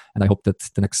 And I hope that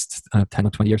the next 10 or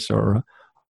 20 years or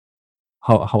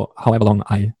however long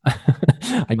I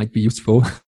I might be useful.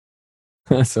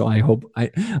 So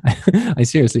I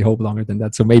seriously hope longer than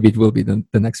that. So maybe it will be the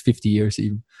next 50 years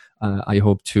even. I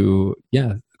hope to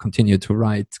continue to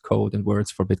write code and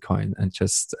words for Bitcoin and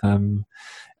just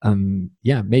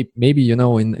maybe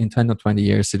in 10 or 20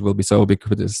 years it will be so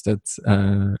ubiquitous that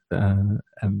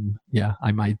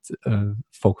I might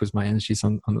focus my energies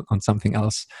on something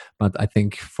else. But I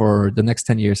think for the next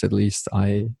 10 years at least,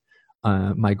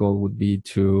 my goal would be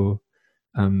to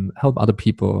help other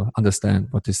people understand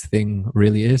what this thing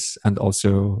really is and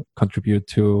also contribute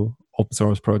to open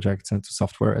source projects and to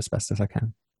software as best as I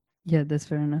can. Yeah, that's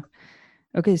fair enough.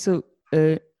 Okay, so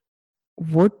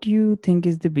what do you think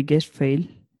is the biggest fail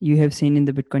you have seen in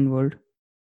the Bitcoin world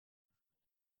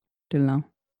till now?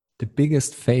 The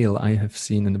biggest fail I have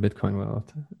seen in the Bitcoin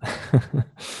world.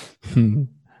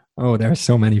 Oh, there are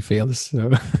so many fails.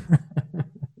 So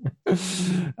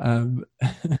um,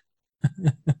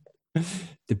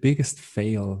 the biggest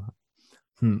fail.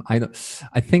 I don't.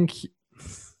 I think.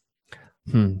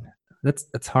 Hmm,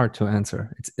 that's hard to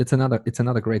answer. It's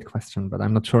another great question, but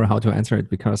I'm not sure how to answer it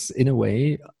because in a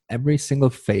way, every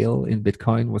single fail in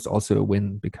Bitcoin was also a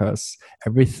win because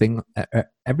everything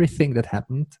that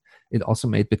happened, it also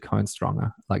made Bitcoin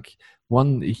stronger. Like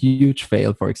one huge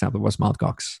fail, for example, was Mt.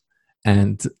 Gox,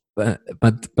 and but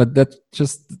that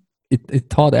just it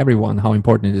taught everyone how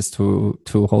important it is to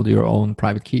hold your own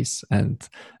private keys, and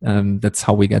that's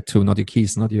how we get to not your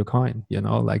keys, not your coin.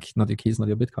 Like not your keys, not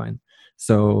your Bitcoin.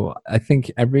 So I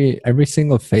think every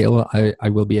single fail I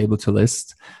will be able to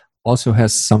list also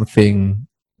has something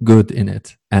good in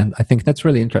it. And I think that's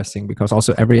really interesting because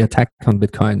also every attack on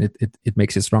Bitcoin, it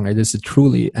makes it stronger. It is a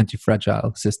truly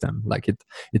anti-fragile system. Like it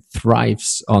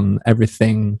thrives on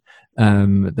everything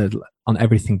on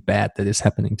everything bad that is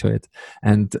happening to it.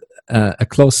 And a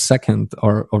close second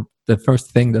or the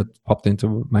first thing that popped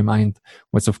into my mind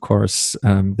was, of course,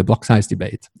 the block size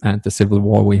debate and the civil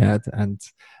war we had and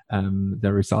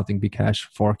the resulting Bcash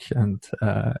fork and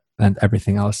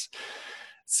everything else.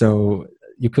 So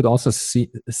you could also say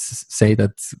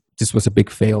that this was a big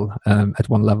fail at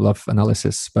one level of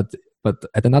analysis, but but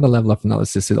at another level of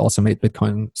analysis, it also made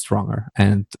Bitcoin stronger.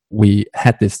 And we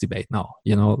had this debate now,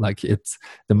 like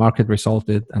the market resolved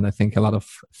it. And I think a lot of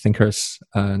thinkers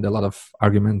and a lot of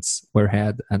arguments were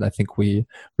had. And I think we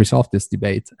resolved this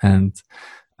debate. And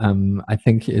I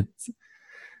think it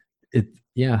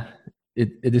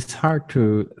is hard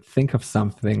to think of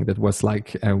something that was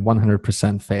like a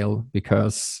 100% fail,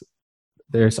 because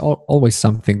there's always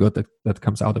something good that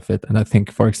comes out of it. And I think,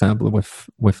 for example,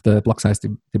 with the block size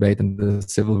debate and the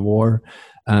Civil War,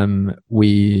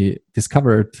 we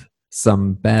discovered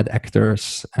some bad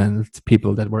actors and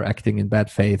people that were acting in bad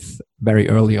faith very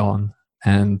early on.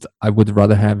 And I would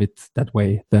rather have it that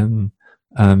way than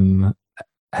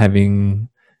having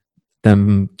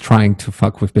them trying to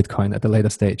fuck with Bitcoin at a later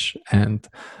stage. And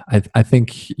I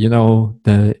think,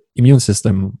 the immune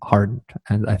system hardened,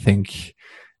 and I think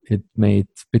it made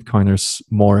Bitcoiners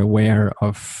more aware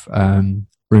of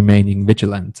remaining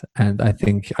vigilant. And I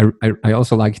think I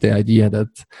also like the idea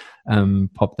that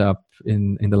popped up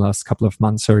in the last couple of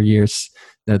months or years,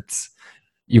 that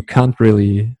you can't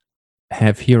really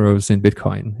have heroes in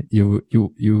Bitcoin. You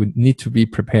need to be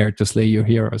prepared to slay your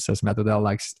heroes, as Matt Odell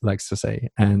likes to say.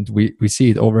 And we see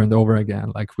it over and over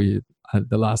again. Like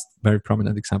the last very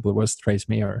prominent example was Trace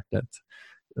Mayer, that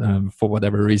for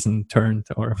whatever reason turned,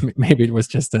 or maybe it was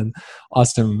just an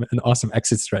awesome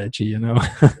exit strategy, Yeah,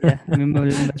 I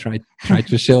remember. try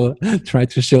to shill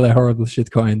a horrible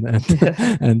shitcoin, and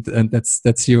Yeah. and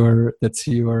that's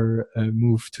your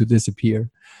move to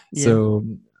disappear. Yeah. So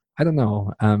I don't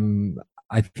know.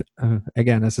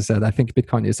 Again, as I said, I think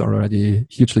Bitcoin is already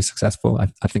hugely successful.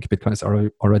 I think Bitcoin is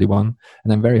already won,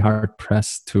 and I'm very hard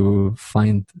pressed to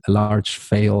find a large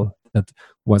fail that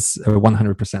was a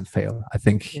 100% fail. I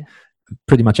think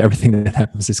pretty much everything that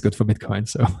happens is good for Bitcoin.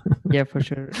 So yeah, for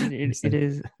sure, it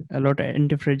is a lot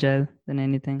anti-fragile than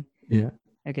anything. Yeah.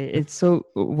 Okay, so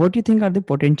what do you think are the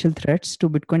potential threats to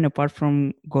Bitcoin apart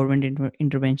from government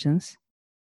interventions?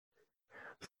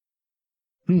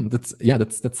 That's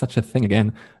such a thing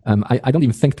again. I don't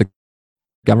even think the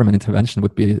government intervention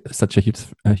would be such a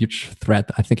huge threat.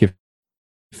 I think if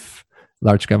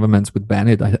large governments would ban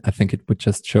it, I think it would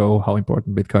just show how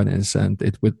important Bitcoin is, and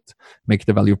it would make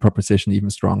the value proposition even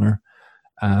stronger.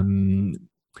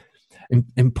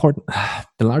 Important,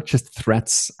 the largest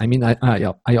threats. I mean, I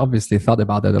obviously thought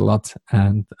about it a lot,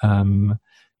 and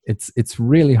it's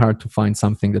really hard to find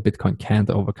something that Bitcoin can't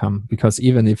overcome, because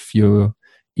even if you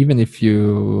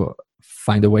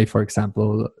find a way, for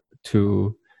example,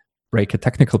 to break a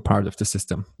technical part of the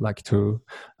system, like to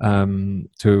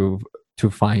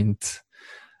find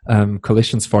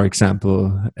collisions, for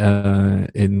example,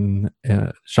 in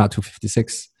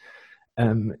SHA-256,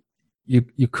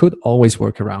 you could always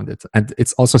work around it, and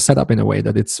it's also set up in a way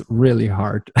that it's really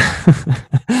hard.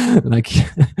 Like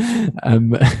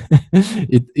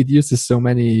it uses so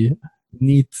many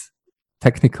neat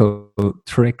technical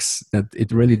tricks that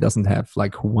it really doesn't have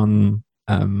like one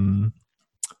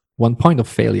point of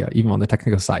failure, even on the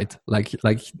technical side, like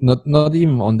not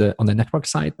even on the network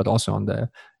side, but also on the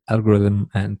algorithm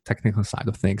and technical side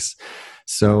of things.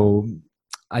 So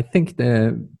I think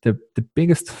the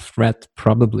biggest threat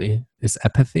probably is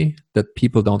apathy, that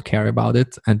people don't care about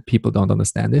it and people don't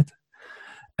understand it.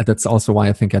 And that's also why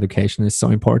I think education is so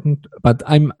important. But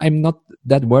I'm not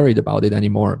that worried about it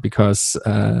anymore, because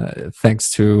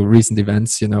thanks to recent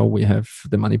events, we have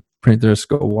the money printers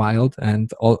go wild,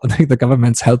 and all the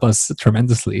governments help us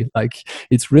tremendously. Like,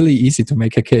 it's really easy to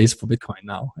make a case for Bitcoin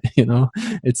now.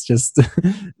 It's just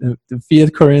the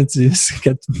fiat currencies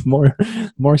get more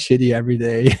shitty every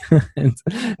day,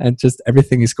 and just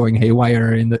everything is going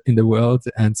haywire in the world.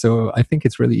 And so I think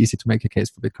it's really easy to make a case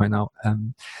for Bitcoin now.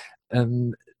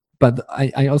 But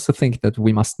I also think that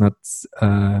we must not,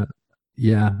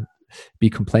 be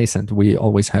complacent. We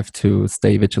always have to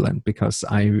stay vigilant, because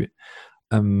I'm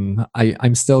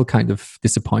still kind of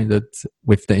disappointed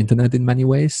with the internet in many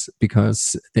ways,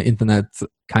 because the internet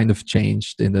kind of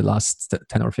changed in the last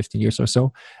 10 or 15 years or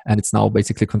so, and it's now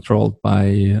basically controlled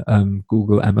by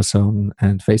Google, Amazon,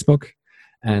 and Facebook.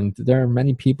 And there are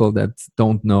many people that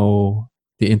don't know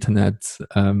the internet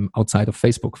outside of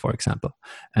Facebook, for example,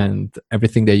 and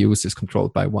everything they use is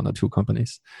controlled by one or two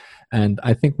companies. And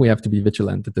I think we have to be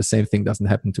vigilant that the same thing doesn't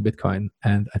happen to Bitcoin.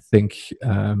 And I think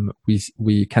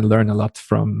we can learn a lot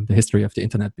from the history of the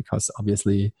internet, because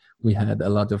obviously we had a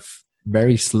lot of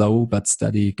very slow but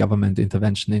steady government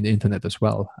intervention in the internet as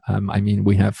well. I mean,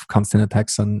 we have constant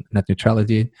attacks on net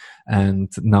neutrality, and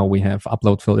now we have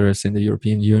upload filters in the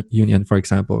European Union, for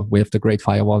example. We have the Great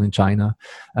Firewall in China.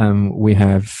 We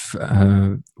have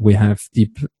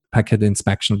deep packet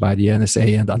inspection by the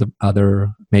NSA and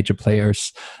other major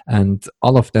players, and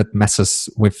all of that messes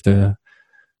with the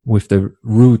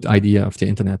root idea of the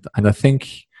internet. And I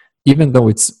think even though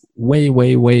it's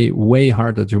way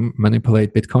harder to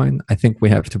manipulate Bitcoin, I think we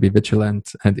have to be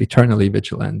vigilant and eternally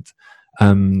vigilant,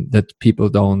 that people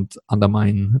don't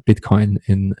undermine Bitcoin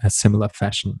in a similar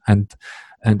fashion. And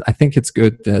I think it's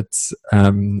good that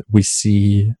we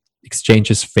see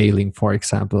exchanges failing. For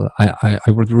example, I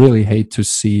would really hate to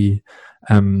see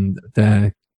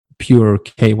the pure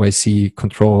KYC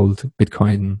controlled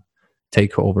Bitcoin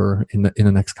takeover in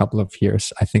the next couple of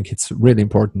years. I think it's really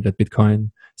important that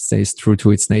Bitcoin stays true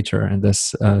to its nature. And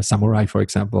as Samurai, for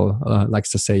example, likes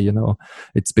to say,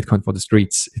 it's Bitcoin for the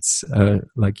streets. It's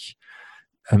like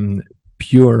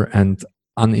pure and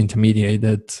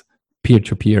unintermediated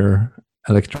peer-to-peer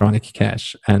electronic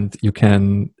cash, and you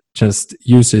can just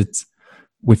use it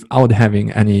without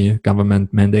having any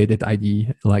government mandated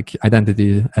ID. Like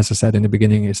identity, as I said in the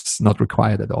beginning, is not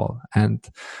required at all. And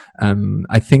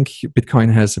I think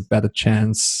Bitcoin has a better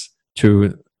chance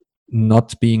to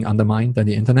not being undermined than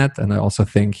the internet. And I also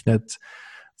think that,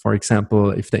 for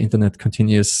example, if the internet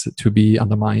continues to be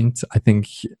undermined, I think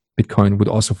Bitcoin would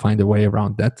also find a way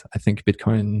around that. I think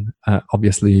Bitcoin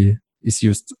obviously is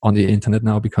used on the internet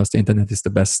now because the internet is the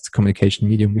best communication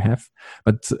medium we have.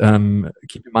 But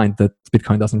keep in mind that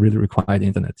Bitcoin doesn't really require the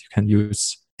internet. You can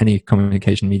use any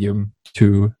communication medium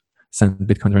to send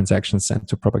Bitcoin transactions and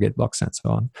to propagate blocks and so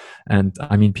on. And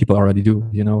I mean, people already do.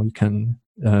 You can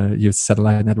use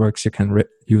satellite networks, you can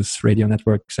use radio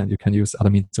networks, and you can use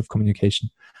other means of communication.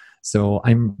 So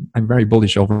I'm very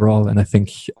bullish overall, and I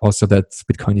think also that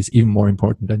Bitcoin is even more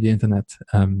important than the internet,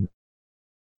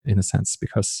 in a sense,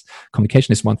 because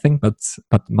communication is one thing, but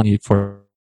money for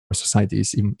society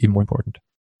is even more important.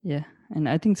 Yeah, and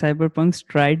I think cyberpunks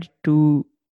tried to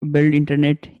build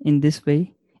internet in this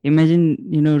way. Imagine,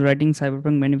 writing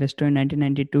Cyberpunk Manifesto in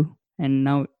 1992, and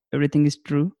now everything is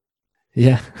true.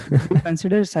 Yeah. Do you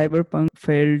consider Cyberpunk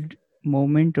failed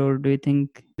moment, or do you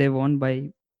think they won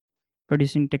by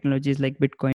producing technologies like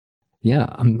Bitcoin? Yeah,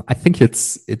 I think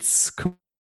it's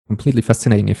completely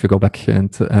fascinating if you go back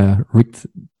and read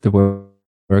the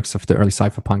works of the early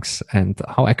cypherpunks and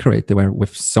how accurate they were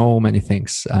with so many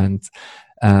things. And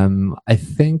I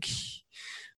think,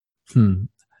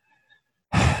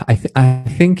 I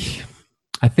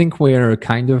think we're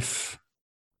kind of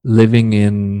living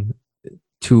in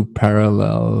two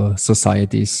parallel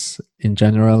societies in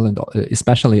general, and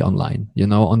especially online.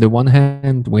 On the one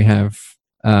hand, we have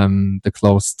the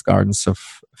closed gardens of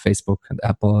Facebook and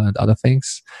Apple and other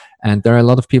things, and there are a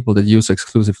lot of people that use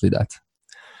exclusively that.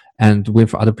 And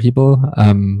with other people,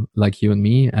 like you and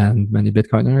me and many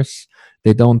Bitcoiners,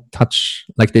 they don't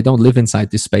they don't live inside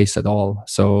this space at all.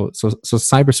 So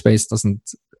cyberspace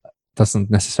doesn't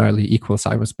necessarily equal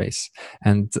cyberspace.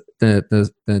 And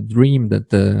the dream that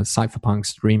the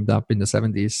cypherpunks dreamed up in the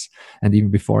 70s and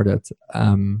even before that,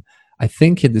 I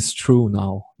think it is true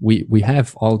now. We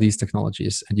have all these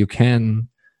technologies, and you can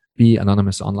be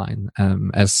anonymous online,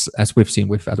 as we've seen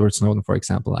with Edward Snowden, for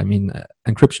example. I mean,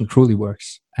 encryption truly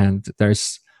works, and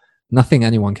there's nothing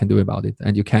anyone can do about it.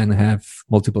 And you can have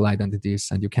multiple identities,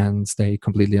 and you can stay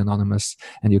completely anonymous,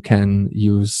 and you can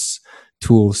use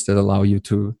tools that allow you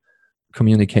to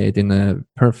communicate in a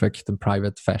perfect and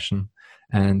private fashion,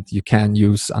 and you can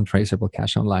use untraceable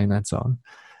cache online and so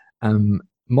on.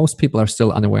 Most people are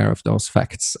still unaware of those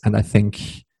facts, and I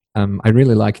think I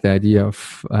really like the idea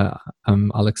of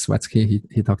Alex Swetsky.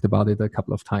 He talked about it a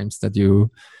couple of times, that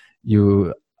you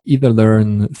either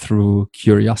learn through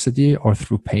curiosity or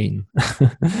through pain.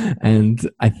 And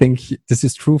I think this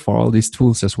is true for all these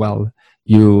tools as well.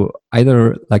 You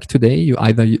either, like today, you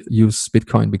either use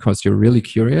Bitcoin because you're really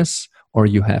curious, or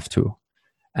you have to.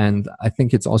 And I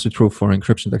think it's also true for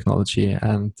encryption technology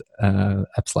and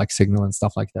apps like Signal and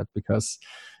stuff like that, because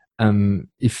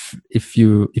if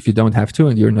you don't have to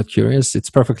and you're not curious, it's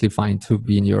perfectly fine to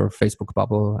be in your Facebook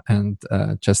bubble and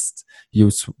just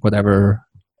use whatever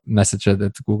messenger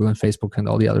that Google and Facebook and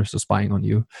all the others are spying on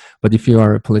you. But if you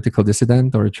are a political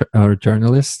dissident or a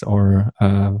journalist, or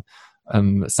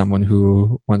someone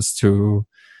who wants to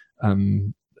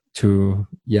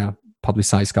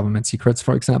publicize government secrets,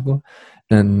 for example,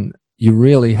 then you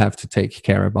really have to take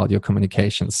care about your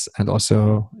communications and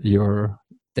also your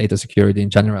data security in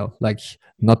general. Like,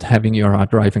 not having your hard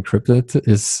drive encrypted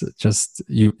is just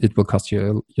it will cost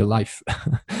you your life.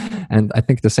 And I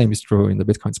think the same is true in the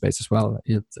Bitcoin space as well.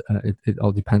 It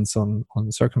all depends on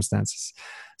circumstances.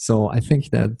 So I think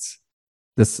that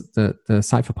the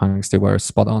cypherpunks, they were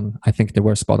spot on. I think they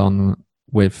were spot on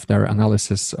with their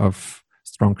analysis of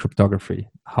strong cryptography,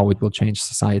 how it will change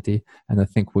society. And I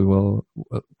think we will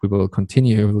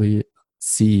continually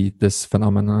see this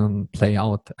phenomenon play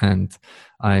out. And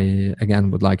I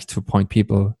again would like to point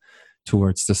people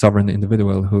towards the sovereign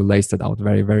individual, who lays that out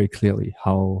very, very clearly,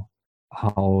 how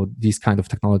these kind of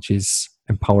technologies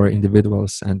empower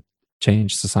individuals and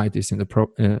change societies in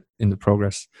the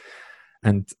progress.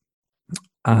 And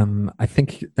I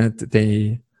think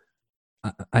that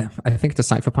I think the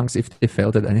cypherpunks, if they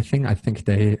failed at anything, I think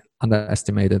they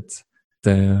underestimated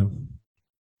the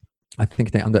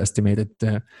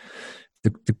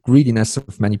greediness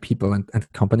of many people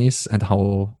and companies, and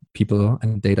how people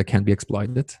and data can be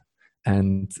exploited.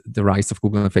 And the rise of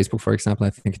Google and Facebook, for example,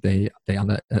 I think they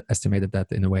underestimated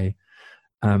that in a way.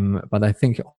 But I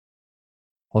think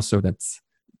also that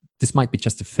this might be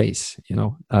just a phase,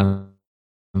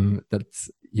 that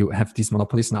you have these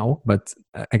monopolies now. But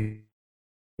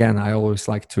again, I always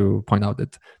like to point out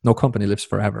that no company lives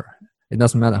forever. It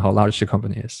doesn't matter how large the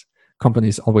company is.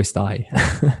 Companies always die.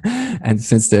 And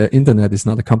since the internet is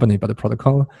not a company but a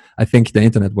protocol, I think the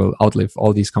internet will outlive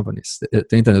all these companies.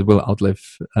 The internet will outlive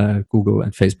Google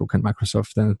and Facebook and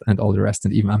Microsoft and all the rest,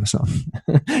 and even Amazon.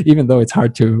 Even though it's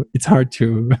hard to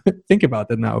think about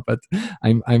it now, but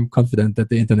I'm confident that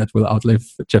the internet will outlive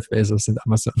Jeff Bezos and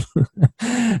Amazon.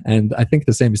 And I think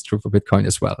the same is true for Bitcoin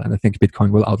as well. And I think Bitcoin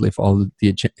will outlive all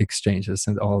the exchanges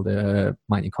and all the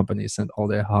mining companies and all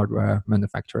the hardware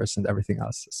manufacturers and everything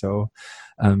else. So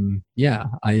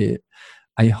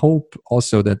I hope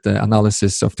also that the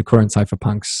analysis of the current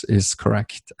cypherpunks is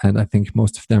correct, and I think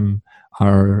most of them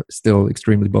are still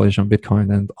extremely bullish on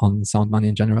Bitcoin and on sound money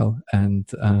in general.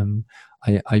 And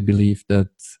I believe that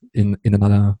in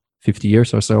another 50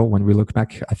 years or so, when we look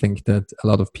back, I think that a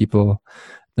lot of people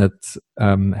that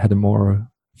had a more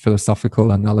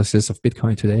philosophical analysis of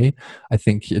Bitcoin today, I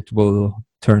think it will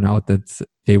turn out that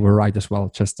they were right as well,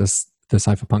 just as the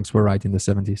cypherpunks were right in the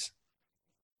 70s.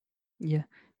 Yeah,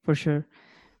 for sure.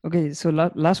 Okay, so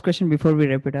last question before we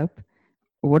wrap it up.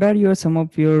 What are some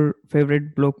of your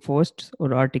favorite blog posts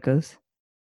or articles?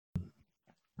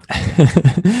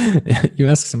 You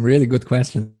ask some really good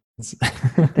questions.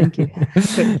 Thank you.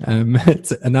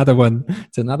 It's another one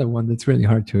that's really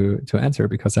hard to answer,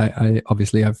 because I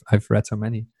obviously I've read so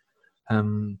many.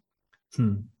 I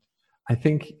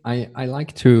think I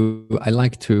like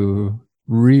to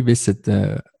revisit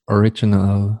the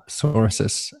original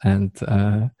sources, and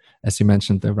as you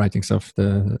mentioned, the writings of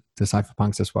the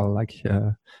cypherpunks as well, like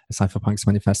Cypherpunks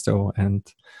Manifesto, and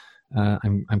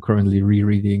I'm currently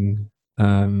rereading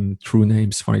True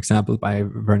Names, for example, by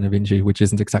Werner Vinci, which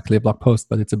isn't exactly a blog post,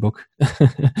 but it's a book.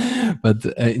 But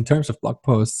in terms of blog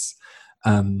posts,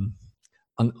 from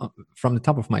the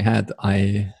top of my head,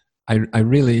 I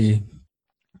really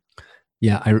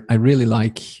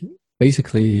like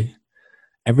basically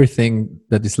everything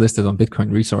that is listed on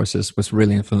Bitcoin resources was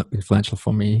really influential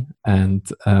for me. And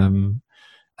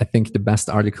I think the best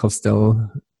article still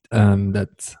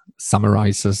that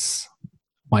summarizes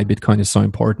why Bitcoin is so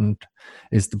important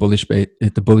is the bullish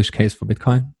case for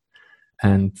Bitcoin.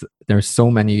 And there's so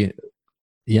many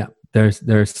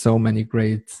there's so many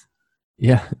great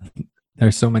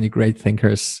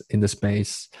thinkers in the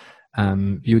space.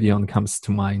 Budion comes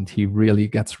to mind. He really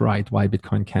gets right why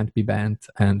Bitcoin can't be banned,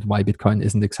 and why Bitcoin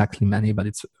isn't exactly money, but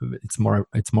it's more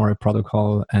a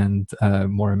protocol and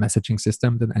more a messaging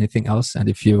system than anything else. And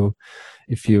if you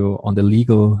on the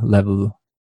legal level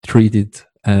treat it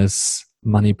as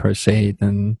money per se,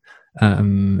 then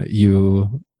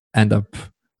you end up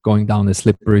going down a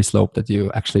slippery slope that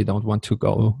you actually don't want to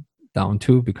go down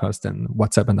to, because then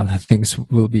WhatsApp and other things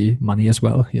will be money as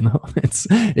well. It's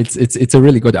a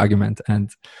really good argument,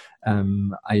 and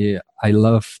I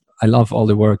love all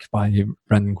the work by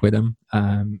Brandon Quidham.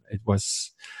 It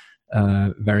was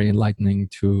very enlightening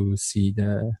to see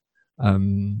the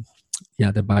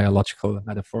biological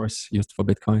metaphors used for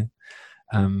Bitcoin.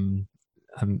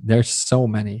 There's so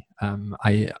many.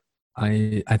 I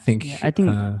think I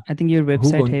think your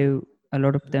website have a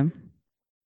lot of them.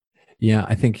 Yeah,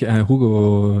 I think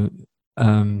Hugo,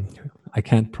 I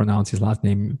can't pronounce his last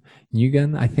name,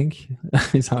 Nguyen, I think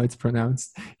is how it's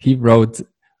pronounced. He wrote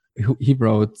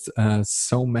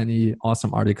so many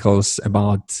awesome articles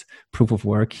about proof of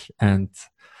work, and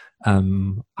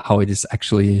how it is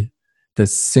actually the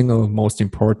single most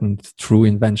important true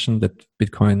invention that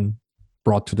Bitcoin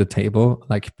brought to the table,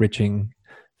 like bridging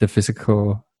the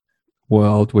physical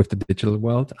world with the digital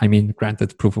world. I mean,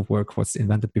 granted, proof of work was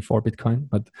invented before Bitcoin,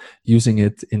 but using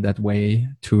it in that way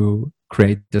to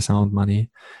create the sound money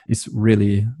is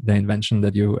really the invention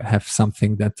that you have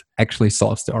something that actually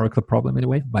solves the Oracle problem in a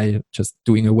way by just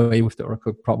doing away with the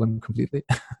Oracle problem completely.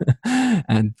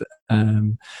 And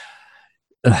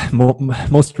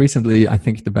most recently, I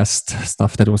think the best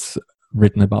stuff that was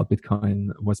written about Bitcoin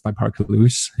was by Parker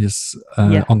Lewis, his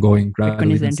Yeah, ongoing Bitcoin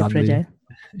gradually is then suddenly,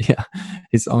 anti-fragile. yeah,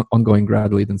 his ongoing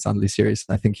gradually then suddenly series.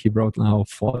 I think he wrote now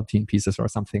 14 pieces or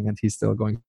something, and he's still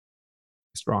going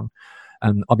strong.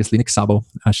 And obviously, Nick Szabo,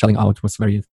 Shelling Out, was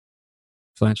very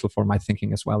influential for my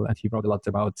thinking as well, and he wrote a lot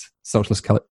about social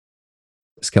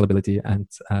scalability, and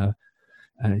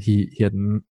he had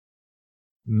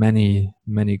many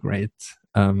great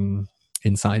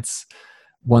insights.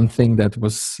 One thing that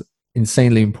was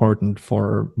insanely important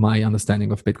for my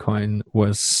understanding of Bitcoin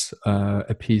was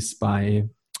a piece by,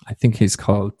 I think he's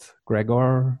called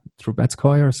Gregor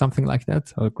Trubetskoy or something like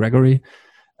that, or Gregory.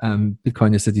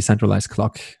 Bitcoin is a decentralized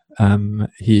clock.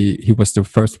 He was the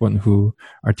first one who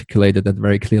articulated that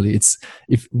very clearly. It's,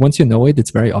 if once you know it,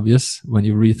 it's very obvious when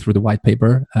you read through the white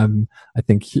paper. I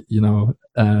think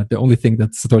the only thing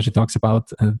that Satoshi talks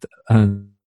about and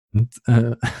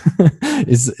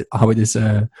is how it is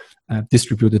a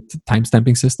distributed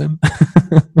timestamping system.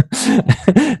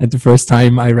 And the first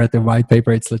time I read the white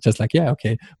paper, it's just like, yeah,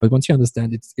 okay. But once you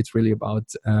understand, it's really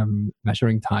about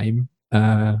measuring time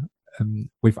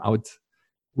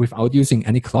without using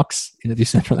any clocks in a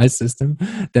decentralized system.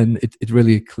 Then it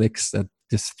really clicks that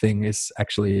this thing is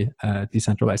actually a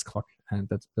decentralized clock. And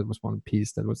that was one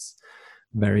piece that was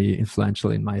very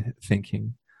influential in my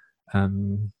thinking.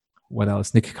 What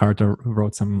else? Nick Carter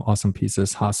wrote some awesome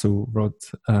pieces. Hasu wrote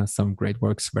some great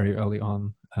works very early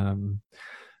on.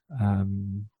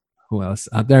 Who else?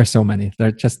 There are so many. There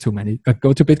are just too many.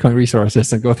 Go to Bitcoin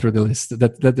Resources and go through the list.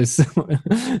 That is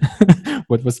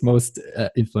what was most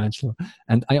influential.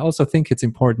 And I also think it's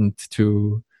important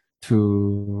to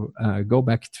go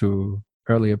back to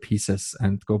earlier pieces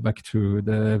and go back to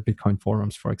the Bitcoin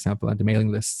forums, for example, and the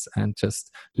mailing lists, and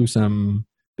just do some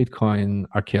Bitcoin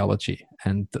archaeology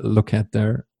and look at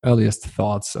their earliest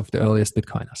thoughts of the earliest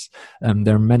Bitcoiners.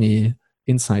 There are many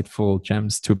insightful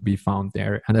gems to be found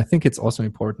there. And I think it's also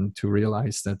important to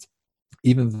realize that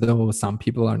even though some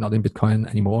people are not in Bitcoin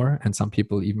anymore, and some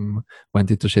people even went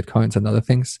into shitcoins and other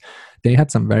things, they had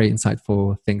some very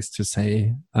insightful things to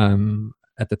say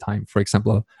at the time. For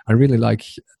example, I really like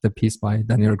the piece by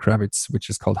Daniel Kravitz, which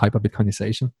is called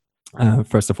Hyper-Bitcoinization.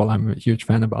 First of all, I'm a huge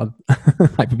fan about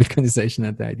hyper-Bitcoinization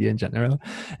and the idea in general.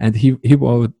 And he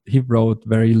wrote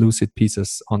very lucid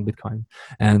pieces on Bitcoin.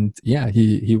 And yeah,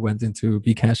 he went into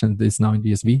Bcash and is now in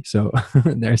BSV. So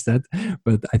there's that.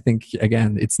 But I think,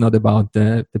 again, it's not about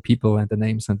the people and the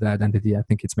names and the identity. I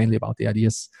think it's mainly about the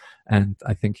ideas. And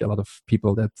I think a lot of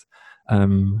people that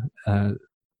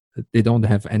they don't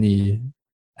have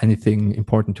anything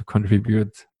important to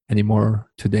contribute anymore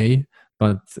today,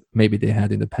 but maybe they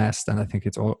had in the past. And I think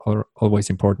it's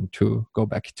always important to go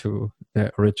back to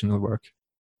the original work.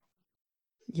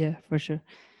 Yeah, for sure.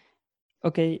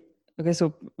 Okay.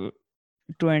 So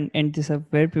to end this up,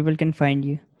 where people can find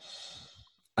you?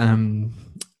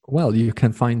 Well, you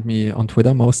can find me on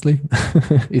Twitter mostly.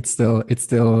 It's still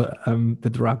the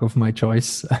drug of my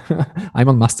choice. I'm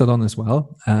on Mastodon as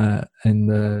well, in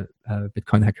the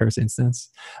Bitcoin Hackers instance.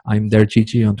 I'm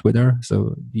Dergigi on Twitter,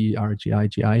 so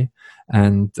DRGIGI.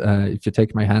 And if you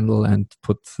take my handle and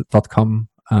put .com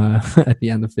at the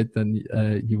end of it, then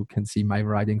you can see my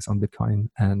writings on Bitcoin.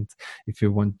 And if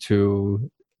you want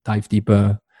to dive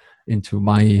deeper into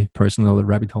my personal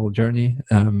rabbit hole journey,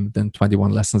 then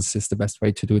 21 Lessons is the best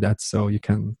way to do that. So you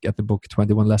can get the book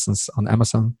 21 Lessons on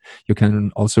Amazon. You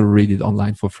can also read it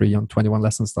online for free on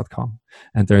 21lessons.com.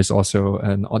 And there's also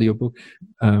an audiobook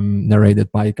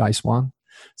narrated by Guy Swan,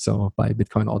 so by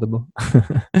Bitcoin Audible.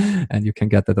 And you can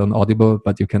get that on Audible,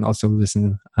 but you can also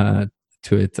listen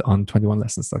to it on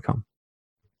 21lessons.com.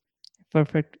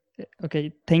 Perfect.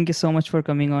 Okay. Thank you so much for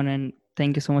coming on, and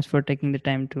thank you so much for taking the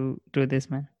time to do this,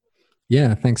 man.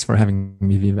 Yeah, thanks for having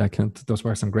me, Vivek. And those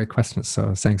were some great questions.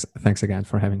 So thanks again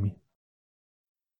for having me.